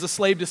sin is a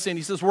slave to sin.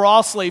 He says, we're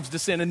all slaves to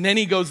sin. And then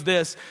he goes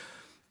this,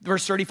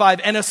 verse 35,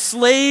 and a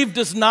slave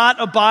does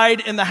not abide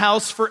in the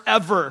house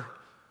forever.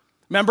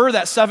 Remember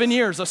that 7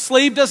 years. A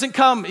slave doesn't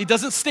come. He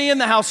doesn't stay in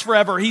the house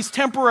forever. He's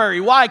temporary.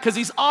 Why? Because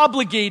he's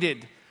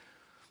obligated.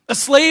 A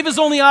slave is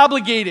only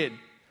obligated.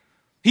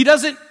 He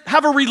doesn't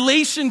have a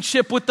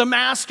relationship with the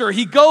master.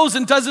 He goes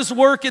and does his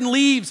work and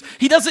leaves.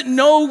 He doesn't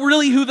know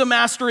really who the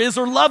master is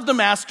or love the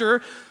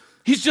master.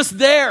 He's just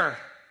there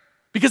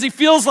because he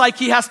feels like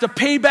he has to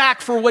pay back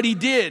for what he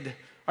did.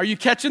 Are you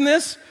catching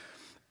this?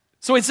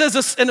 So it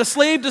says, and a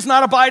slave does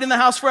not abide in the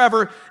house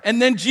forever. And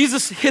then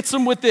Jesus hits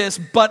him with this,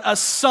 but a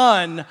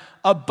son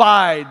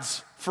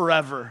abides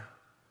forever.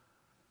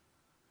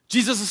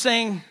 Jesus is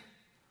saying,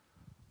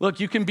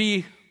 look, you can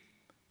be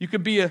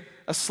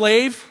a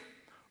slave,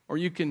 or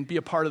you can be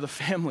a part of the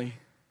family.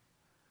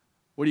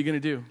 What are you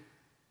going to do? Do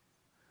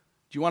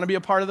you want to be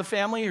a part of the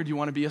family, or do you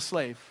want to be a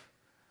slave?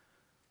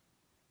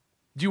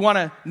 Do you want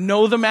to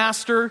know the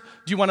master?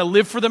 Do you want to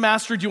live for the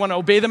master? Do you want to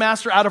obey the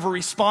master out of a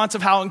response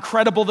of how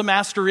incredible the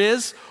master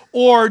is?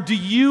 Or do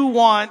you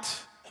want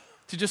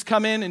to just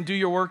come in and do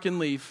your work and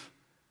leave?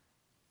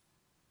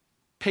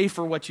 Pay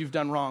for what you've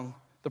done wrong.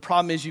 The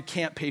problem is you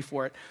can't pay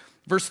for it.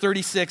 Verse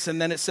 36,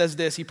 and then it says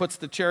this. He puts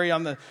the cherry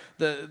on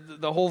the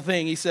whole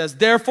thing. He says,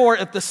 therefore,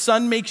 if the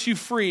Son makes you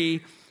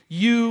free,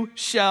 you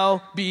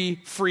shall be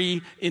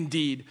free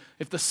indeed.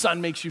 If the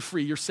Son makes you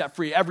free, you're set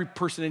free. Every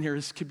person in here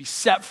could be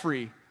set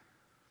free.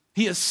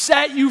 He has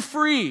set you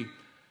free.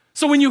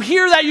 So when you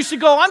hear that, you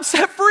should go, I'm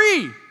set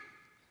free.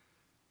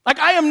 Like,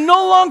 I am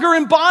no longer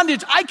in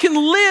bondage. I can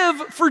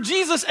live for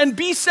Jesus and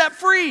be set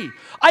free.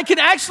 I can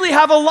actually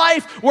have a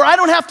life where I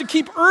don't have to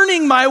keep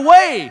earning my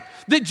way.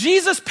 That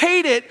Jesus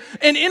paid it,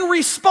 and in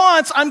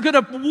response, I'm going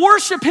to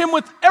worship him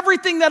with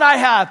everything that I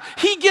have.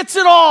 He gets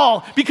it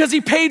all because he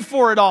paid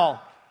for it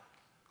all.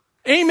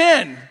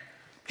 Amen.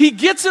 He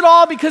gets it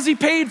all because he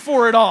paid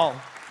for it all.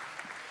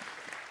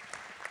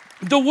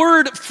 The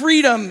word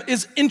freedom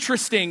is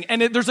interesting,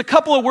 and there's a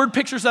couple of word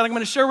pictures that I'm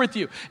going to share with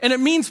you. And it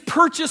means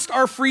purchased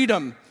our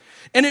freedom.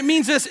 And it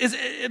means this,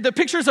 the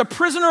picture is a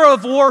prisoner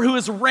of war who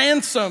is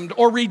ransomed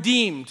or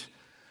redeemed.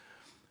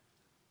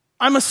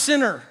 I'm a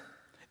sinner,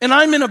 and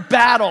I'm in a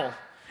battle.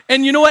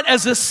 And you know what?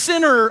 As a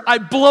sinner, I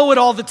blow it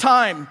all the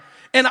time.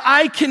 And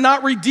I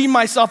cannot redeem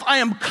myself. I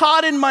am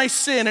caught in my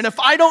sin. And if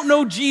I don't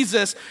know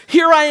Jesus,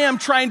 here I am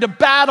trying to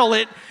battle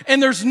it,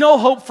 and there's no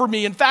hope for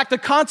me. In fact, the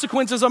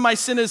consequences of my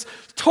sin is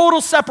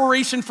total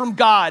separation from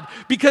God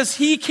because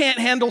he can't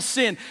handle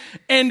sin.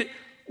 And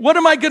what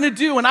am I going to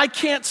do? And I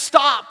can't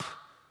stop.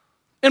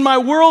 And my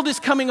world is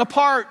coming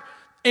apart.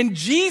 And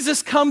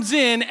Jesus comes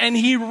in and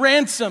he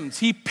ransoms.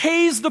 He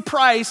pays the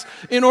price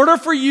in order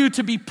for you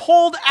to be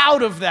pulled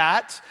out of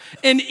that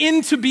and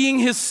into being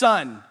his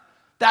son.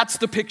 That's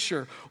the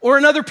picture. Or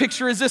another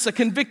picture is this, a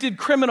convicted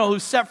criminal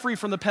who's set free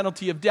from the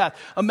penalty of death.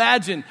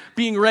 Imagine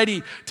being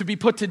ready to be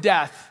put to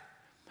death.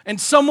 And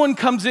someone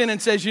comes in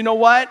and says, you know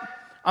what?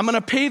 I'm going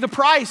to pay the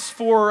price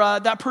for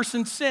that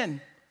person's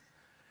sin.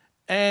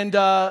 And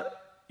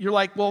you're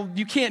like, well,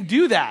 you can't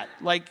do that.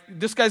 Like,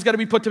 this guy's got to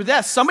be put to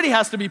death. Somebody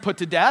has to be put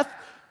to death.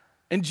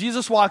 And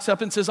Jesus walks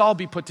up and says, I'll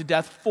be put to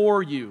death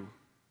for you.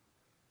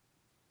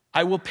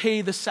 I will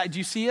pay the side. Do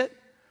you see it?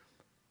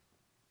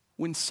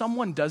 When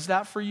someone does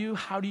that for you,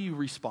 how do you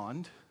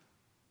respond?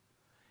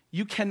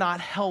 You cannot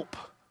help.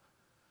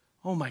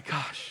 Oh my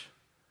gosh,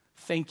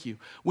 thank you.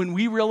 When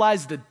we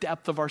realize the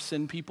depth of our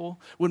sin, people,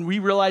 when we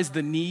realize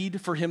the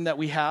need for him that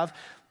we have,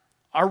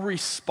 our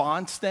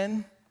response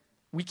then,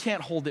 we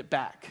can't hold it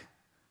back.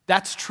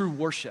 That's true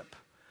worship.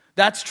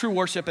 That's true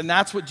worship, and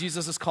that's what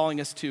Jesus is calling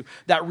us to.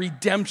 That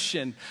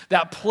redemption,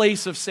 that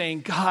place of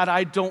saying, God,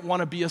 I don't want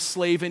to be a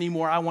slave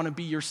anymore. I want to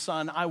be your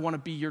son. I want to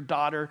be your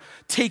daughter.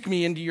 Take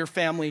me into your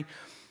family.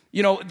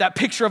 You know, that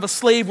picture of a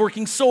slave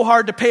working so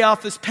hard to pay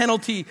off this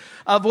penalty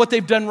of what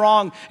they've done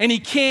wrong, and he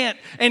can't.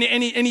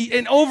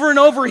 And over and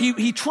over,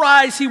 he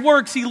tries, he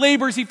works, he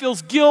labors, he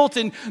feels guilt,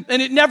 and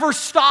it never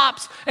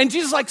stops. And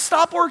Jesus is like,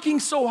 stop working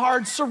so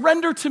hard.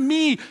 Surrender to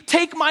me.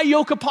 Take my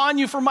yoke upon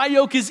you, for my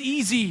yoke is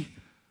easy.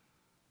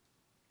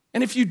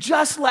 And if you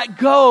just let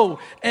go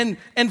and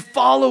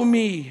follow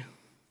me.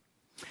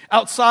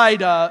 Outside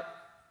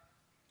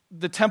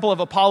the temple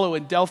of Apollo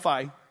in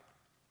Delphi,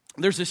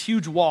 there's this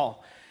huge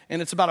wall. And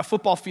it's about a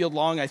football field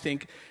long, I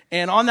think.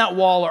 And on that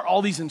wall are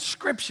all these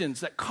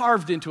inscriptions that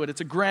carved into it.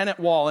 It's a granite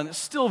wall, and it's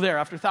still there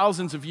after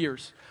thousands of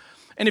years.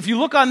 And if you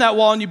look on that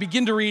wall and you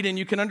begin to read and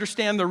you can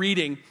understand the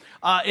reading,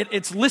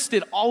 it's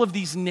listed all of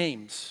these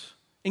names.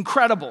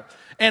 Incredible.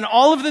 And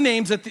all of the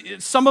names,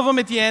 some of them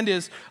at the end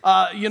is,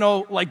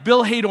 like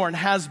Bill Hadorn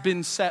has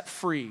been set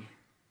free.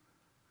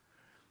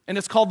 And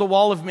it's called the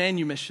Wall of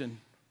Manumission.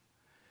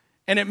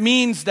 And it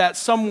means that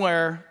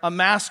somewhere a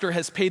master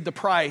has paid the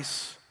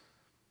price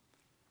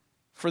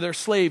for their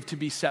slave to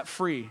be set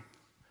free,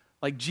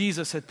 like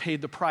Jesus had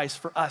paid the price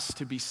for us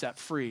to be set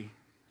free.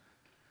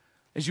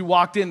 As you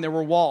walked in, there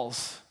were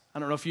walls. I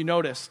don't know if you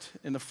noticed,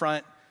 in the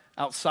front,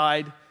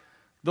 outside.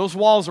 Those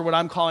walls are what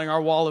I'm calling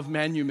our wall of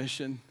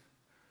manumission,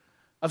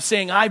 of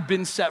saying, I've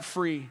been set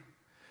free.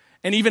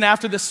 And even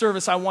after this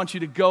service, I want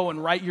you to go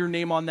and write your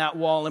name on that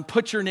wall and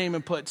put your name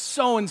and put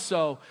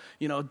so-and-so,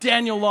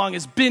 Daniel Long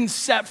has been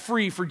set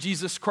free for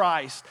Jesus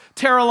Christ.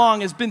 Tara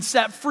Long has been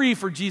set free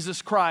for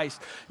Jesus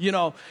Christ.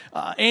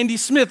 Andy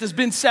Smith has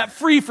been set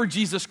free for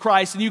Jesus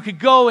Christ. And you could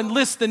go and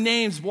list the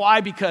names.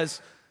 Why?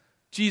 Because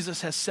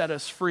Jesus has set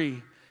us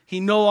free. He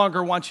no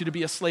longer wants you to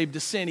be a slave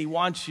to sin. He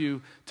wants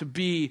you to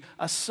be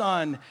a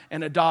son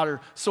and a daughter.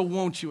 So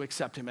won't you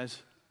accept him as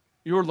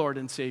your Lord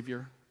and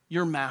Savior,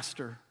 your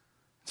master?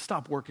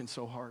 Stop working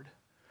so hard.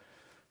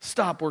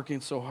 Stop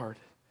working so hard.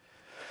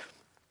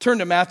 Turn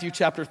to Matthew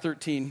chapter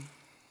 13.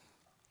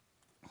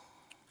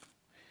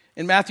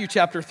 In Matthew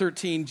chapter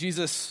 13,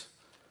 Jesus,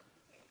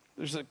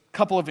 there's a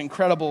couple of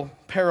incredible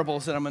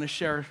parables that I'm going to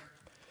share.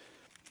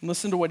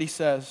 Listen to what he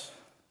says.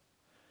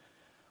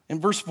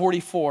 In verse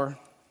 44,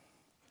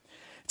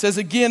 it says,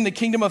 again, the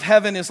kingdom of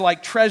heaven is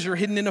like treasure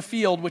hidden in a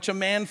field, which a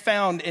man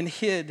found and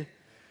hid.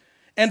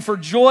 And for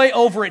joy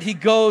over it, he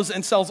goes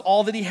and sells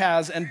all that he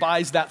has and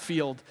buys that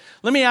field.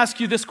 Let me ask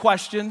you this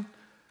question.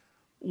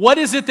 What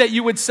is it that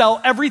you would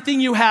sell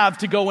everything you have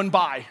to go and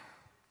buy?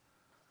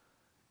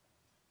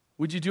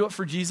 Would you do it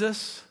for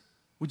Jesus?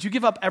 Would you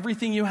give up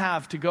everything you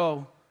have to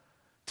go,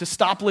 to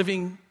stop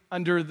living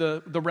under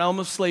the realm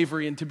of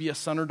slavery and to be a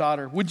son or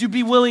daughter? Would you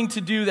be willing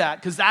to do that?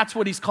 Because that's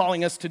what he's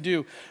calling us to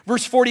do.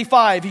 Verse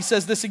 45, he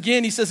says this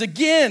again. He says,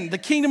 again, the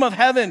kingdom of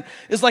heaven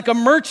is like a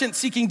merchant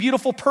seeking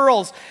beautiful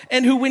pearls,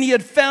 and who, when he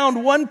had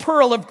found one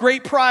pearl of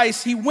great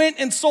price, he went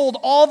and sold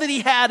all that he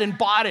had and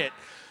bought it.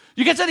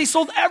 You get that? He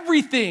sold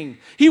everything.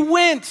 He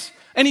went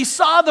and he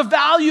saw the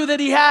value that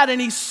he had and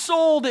he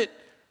sold it,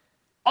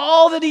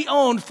 all that he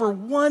owned, for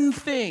one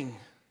thing.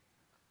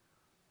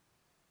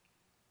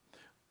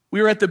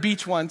 We were at the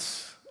beach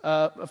once,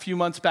 a few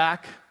months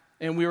back,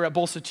 and we were at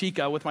Bolsa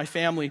Chica with my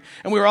family,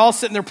 and we were all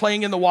sitting there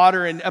playing in the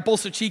water, and at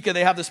Bolsa Chica,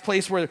 they have this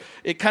place where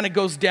it kind of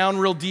goes down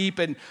real deep,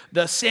 and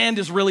the sand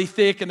is really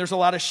thick, and there's a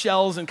lot of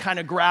shells and kind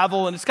of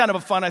gravel, and it's kind of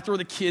a fun. I throw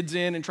the kids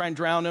in and try and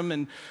drown them,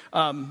 and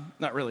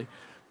not really.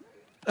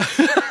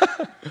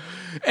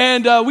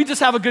 And we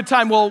just have a good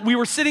time. Well, we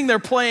were sitting there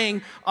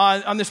playing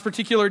on this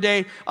particular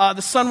day.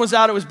 The sun was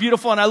out. It was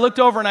beautiful. And I looked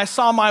over and I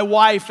saw my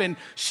wife, and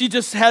she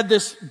just had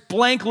this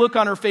blank look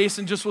on her face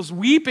and just was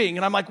weeping.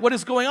 And I'm like, what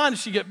is going on? Did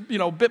she get,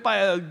 bit by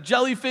a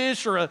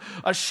jellyfish or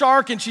a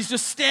shark? And she's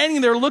just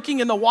standing there looking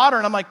in the water.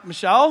 And I'm like,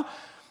 Michelle?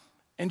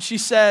 And she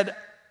said,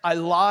 I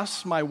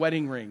lost my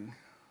wedding ring.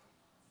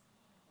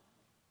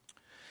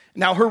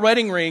 Now, her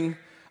wedding ring,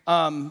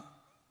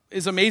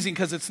 is amazing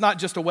because it's not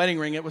just a wedding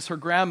ring. It was her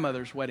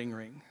grandmother's wedding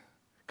ring.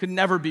 Could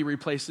never be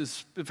replaced.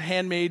 It's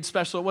handmade,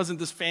 special. It wasn't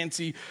this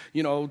fancy,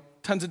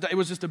 it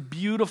was just a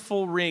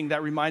beautiful ring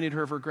that reminded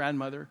her of her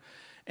grandmother.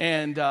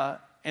 And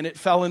it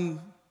fell in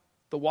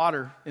the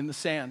water, in the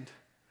sand.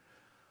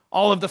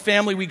 All of the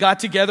family, we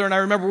got together, and I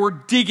remember we're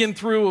digging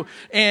through,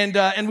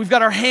 and we've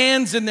got our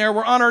hands in there.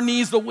 We're on our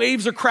knees. The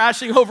waves are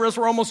crashing over us.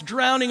 We're almost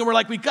drowning, and we're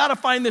like, we got to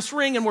find this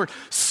ring, and we're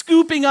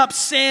scooping up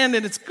sand,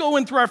 and it's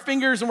going through our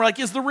fingers, and we're like,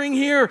 is the ring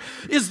here?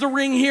 Is the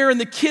ring here? And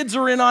the kids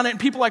are in on it, and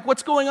people are like,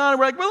 what's going on? And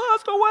we're like, we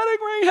lost a wedding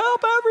ring.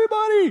 Help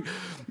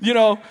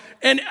everybody.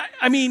 And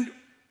I mean,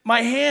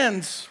 my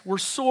hands were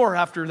sore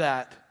after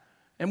that,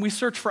 and we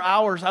searched for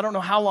hours. I don't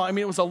know how long. I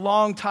mean, it was a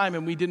long time,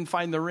 and we didn't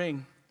find the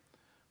ring.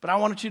 But I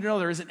wanted you to know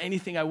there isn't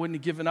anything I wouldn't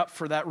have given up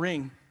for that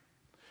ring,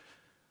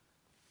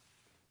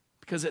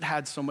 because it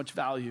had so much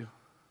value.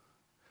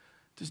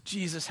 Does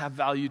Jesus have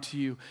value to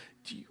you?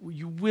 Are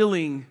you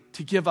willing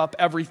to give up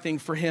everything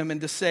for him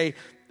and to say,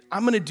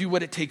 I'm going to do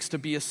what it takes to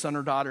be a son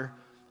or daughter?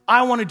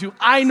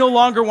 I no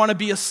longer want to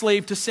be a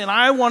slave to sin.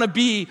 I want to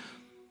be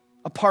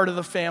a part of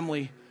the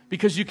family.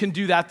 Because you can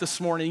do that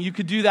this morning. You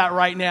could do that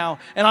right now.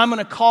 And I'm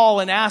going to call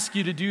and ask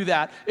you to do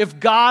that.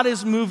 If God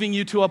is moving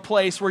you to a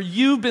place where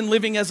you've been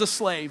living as a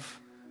slave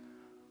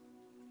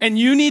and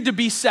you need to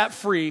be set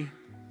free,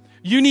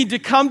 you need to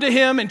come to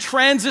him and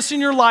transition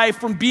your life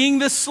from being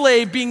this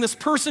slave, being this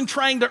person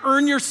trying to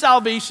earn your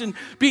salvation,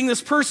 being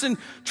this person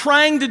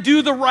trying to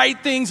do the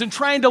right things and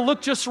trying to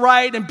look just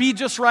right and be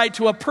just right,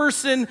 to a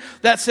person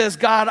that says,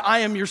 God, I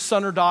am your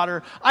son or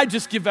daughter. I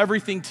just give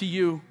everything to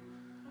you,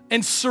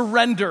 and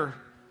surrender.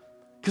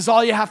 Because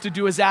all you have to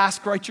do is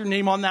ask, write your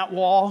name on that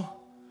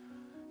wall.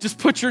 Just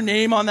put your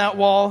name on that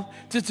wall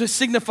to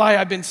signify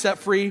I've been set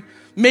free.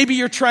 Maybe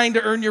you're trying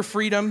to earn your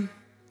freedom.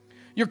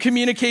 Your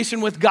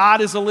communication with God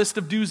is a list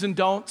of do's and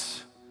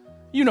don'ts.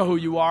 You know who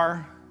you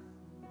are.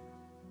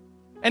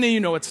 And then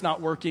you know it's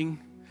not working.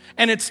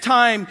 And it's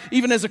time,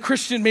 even as a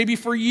Christian, maybe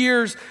for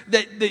years,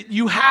 that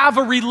you have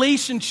a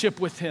relationship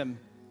with him.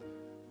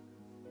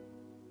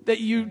 That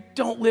you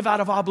don't live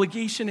out of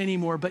obligation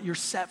anymore, but you're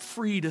set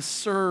free to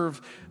serve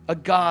a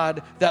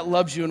God that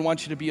loves you and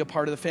wants you to be a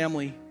part of the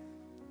family.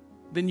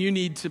 then you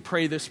need to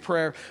pray this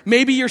prayer.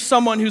 Maybe you're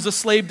someone who's a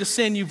slave to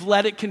sin. You've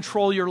let it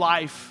control your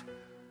life.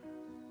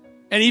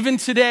 And even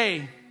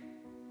today,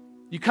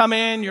 you come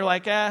in, you're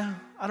like, I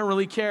don't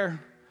really care.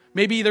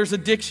 Maybe there's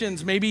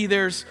addictions. Maybe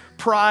there's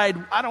pride.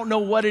 I don't know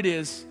what it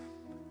is.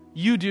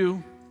 You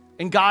do,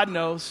 and God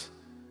knows.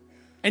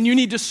 And you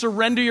need to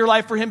surrender your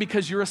life for him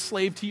because you're a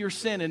slave to your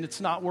sin and it's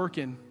not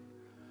working.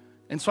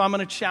 And so I'm going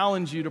to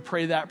challenge you to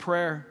pray that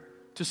prayer,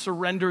 to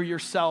surrender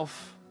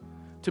yourself,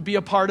 to be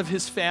a part of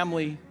his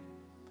family,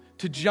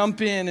 to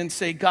jump in and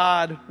say,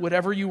 God,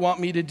 whatever you want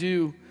me to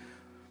do.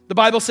 The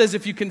Bible says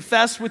if you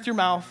confess with your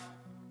mouth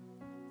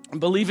and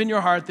believe in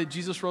your heart that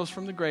Jesus rose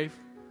from the grave,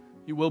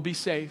 you will be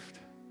saved.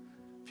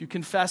 If you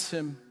confess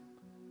him,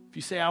 if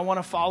you say, I want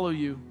to follow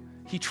you,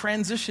 he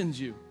transitions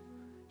you.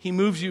 He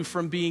moves you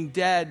from being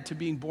dead to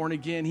being born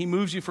again. He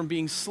moves you from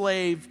being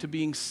slave to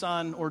being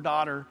son or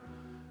daughter.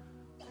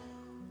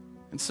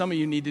 And some of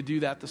you need to do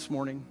that this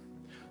morning.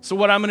 So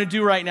what I'm going to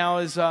do right now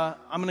is I'm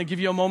going to give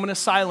you a moment of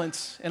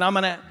silence, and I'm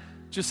going to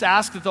just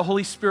ask that the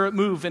Holy Spirit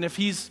move. And if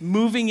he's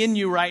moving in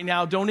you right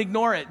now, don't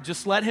ignore it.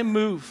 Just let him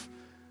move.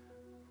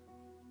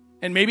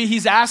 And maybe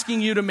he's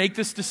asking you to make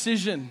this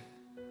decision.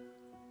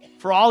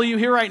 For all of you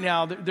here right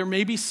now, there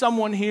may be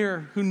someone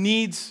here who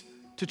needs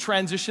to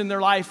transition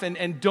their life,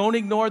 and don't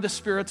ignore the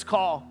Spirit's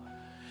call.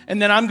 And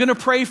then I'm going to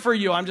pray for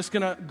you. I'm just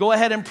going to go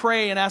ahead and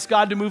pray and ask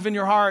God to move in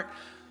your heart.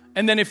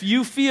 And then if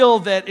you feel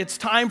that it's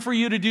time for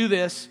you to do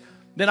this,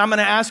 then I'm going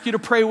to ask you to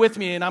pray with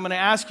me, and I'm going to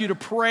ask you to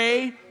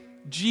pray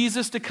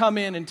Jesus to come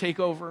in and take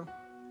over.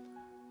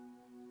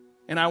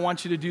 And I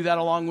want you to do that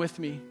along with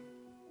me.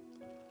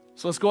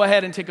 So let's go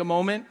ahead and take a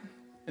moment,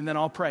 and then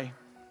I'll pray.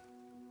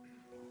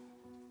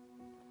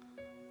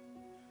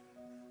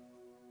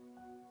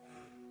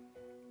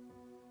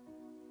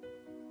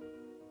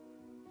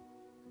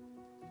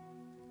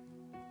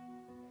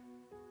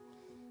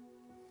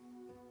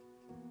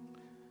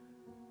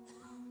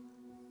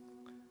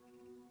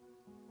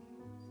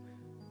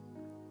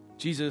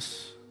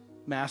 Jesus,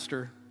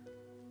 Master,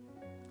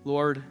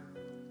 Lord,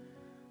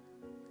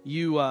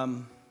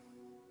 you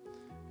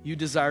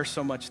desire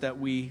so much that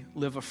we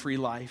live a free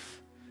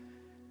life.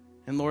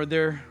 And Lord,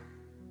 there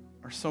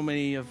are so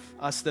many of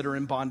us that are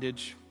in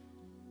bondage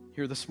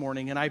here this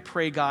morning. And I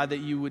pray, God, that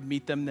you would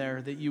meet them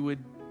there, that you would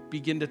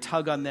begin to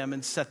tug on them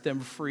and set them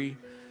free.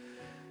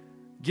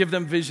 Give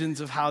them visions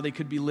of how they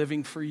could be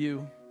living for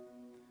you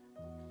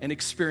and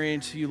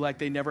experience you like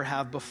they never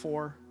have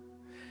before.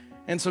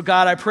 And so,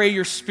 God, I pray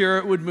your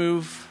Spirit would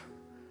move.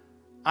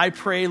 I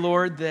pray,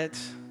 Lord, that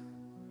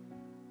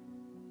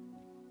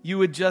you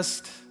would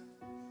just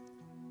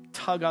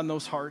tug on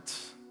those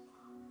hearts.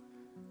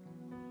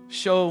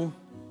 Show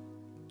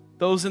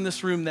those in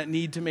this room that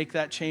need to make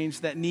that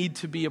change, that need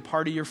to be a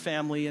part of your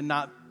family and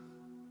not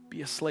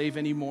be a slave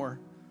anymore,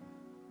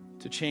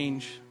 to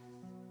change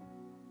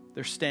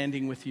their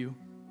standing with you.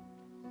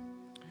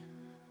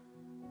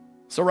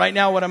 So right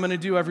now, what I'm going to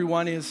do,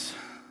 everyone, is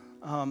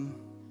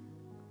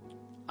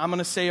I'm going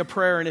to say a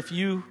prayer, and if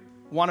you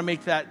want to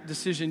make that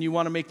decision, you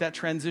want to make that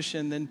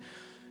transition, then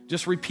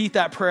just repeat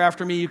that prayer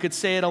after me. You could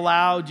say it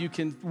aloud, you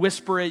can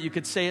whisper it, you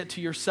could say it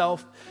to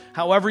yourself.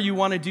 However you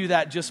want to do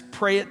that, just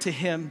pray it to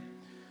him.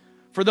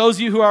 For those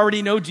of you who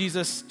already know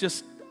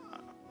Jesus,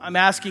 I'm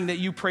asking that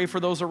you pray for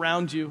those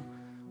around you,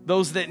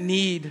 those that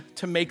need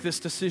to make this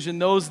decision,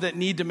 those that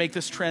need to make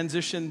this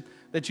transition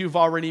that you've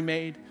already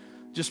made.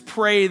 Just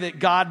pray that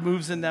God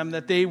moves in them,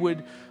 that they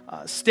would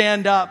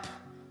stand up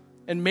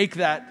and make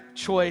that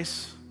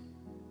choice.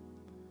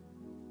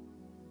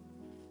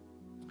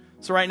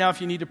 So right now, if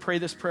you need to pray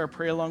this prayer,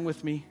 pray along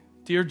with me.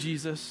 Dear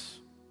Jesus,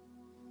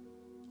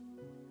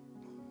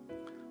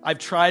 I've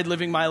tried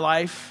living my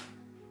life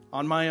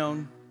on my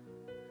own,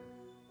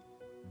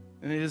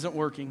 and it isn't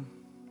working.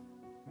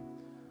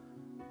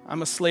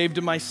 I'm a slave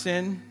to my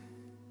sin.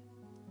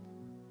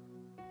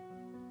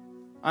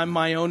 I'm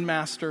my own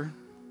master,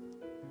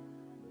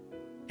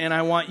 and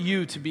I want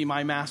you to be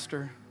my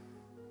master.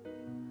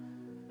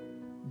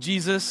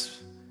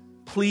 Jesus,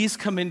 please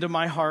come into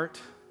my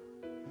heart.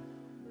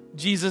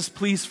 Jesus,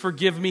 please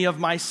forgive me of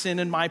my sin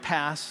and my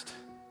past.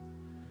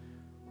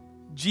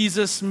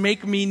 Jesus,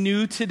 make me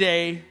new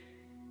today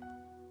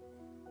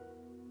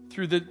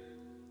through the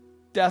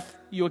death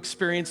you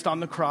experienced on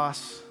the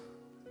cross.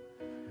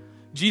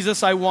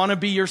 Jesus, I want to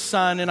be your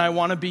son and I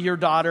want to be your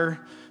daughter,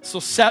 so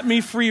set me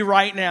free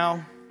right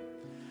now.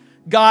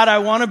 God, I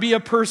want to be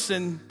a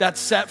person that's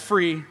set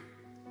free.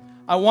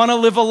 I want to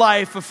live a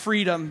life of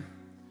freedom.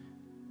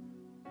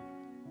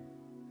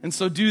 And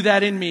so do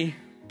that in me,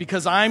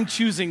 because I'm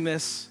choosing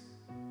this.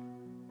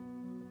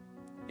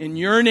 In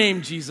your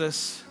name,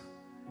 Jesus,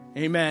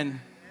 amen.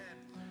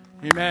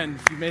 Amen.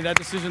 You made that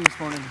decision this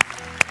morning.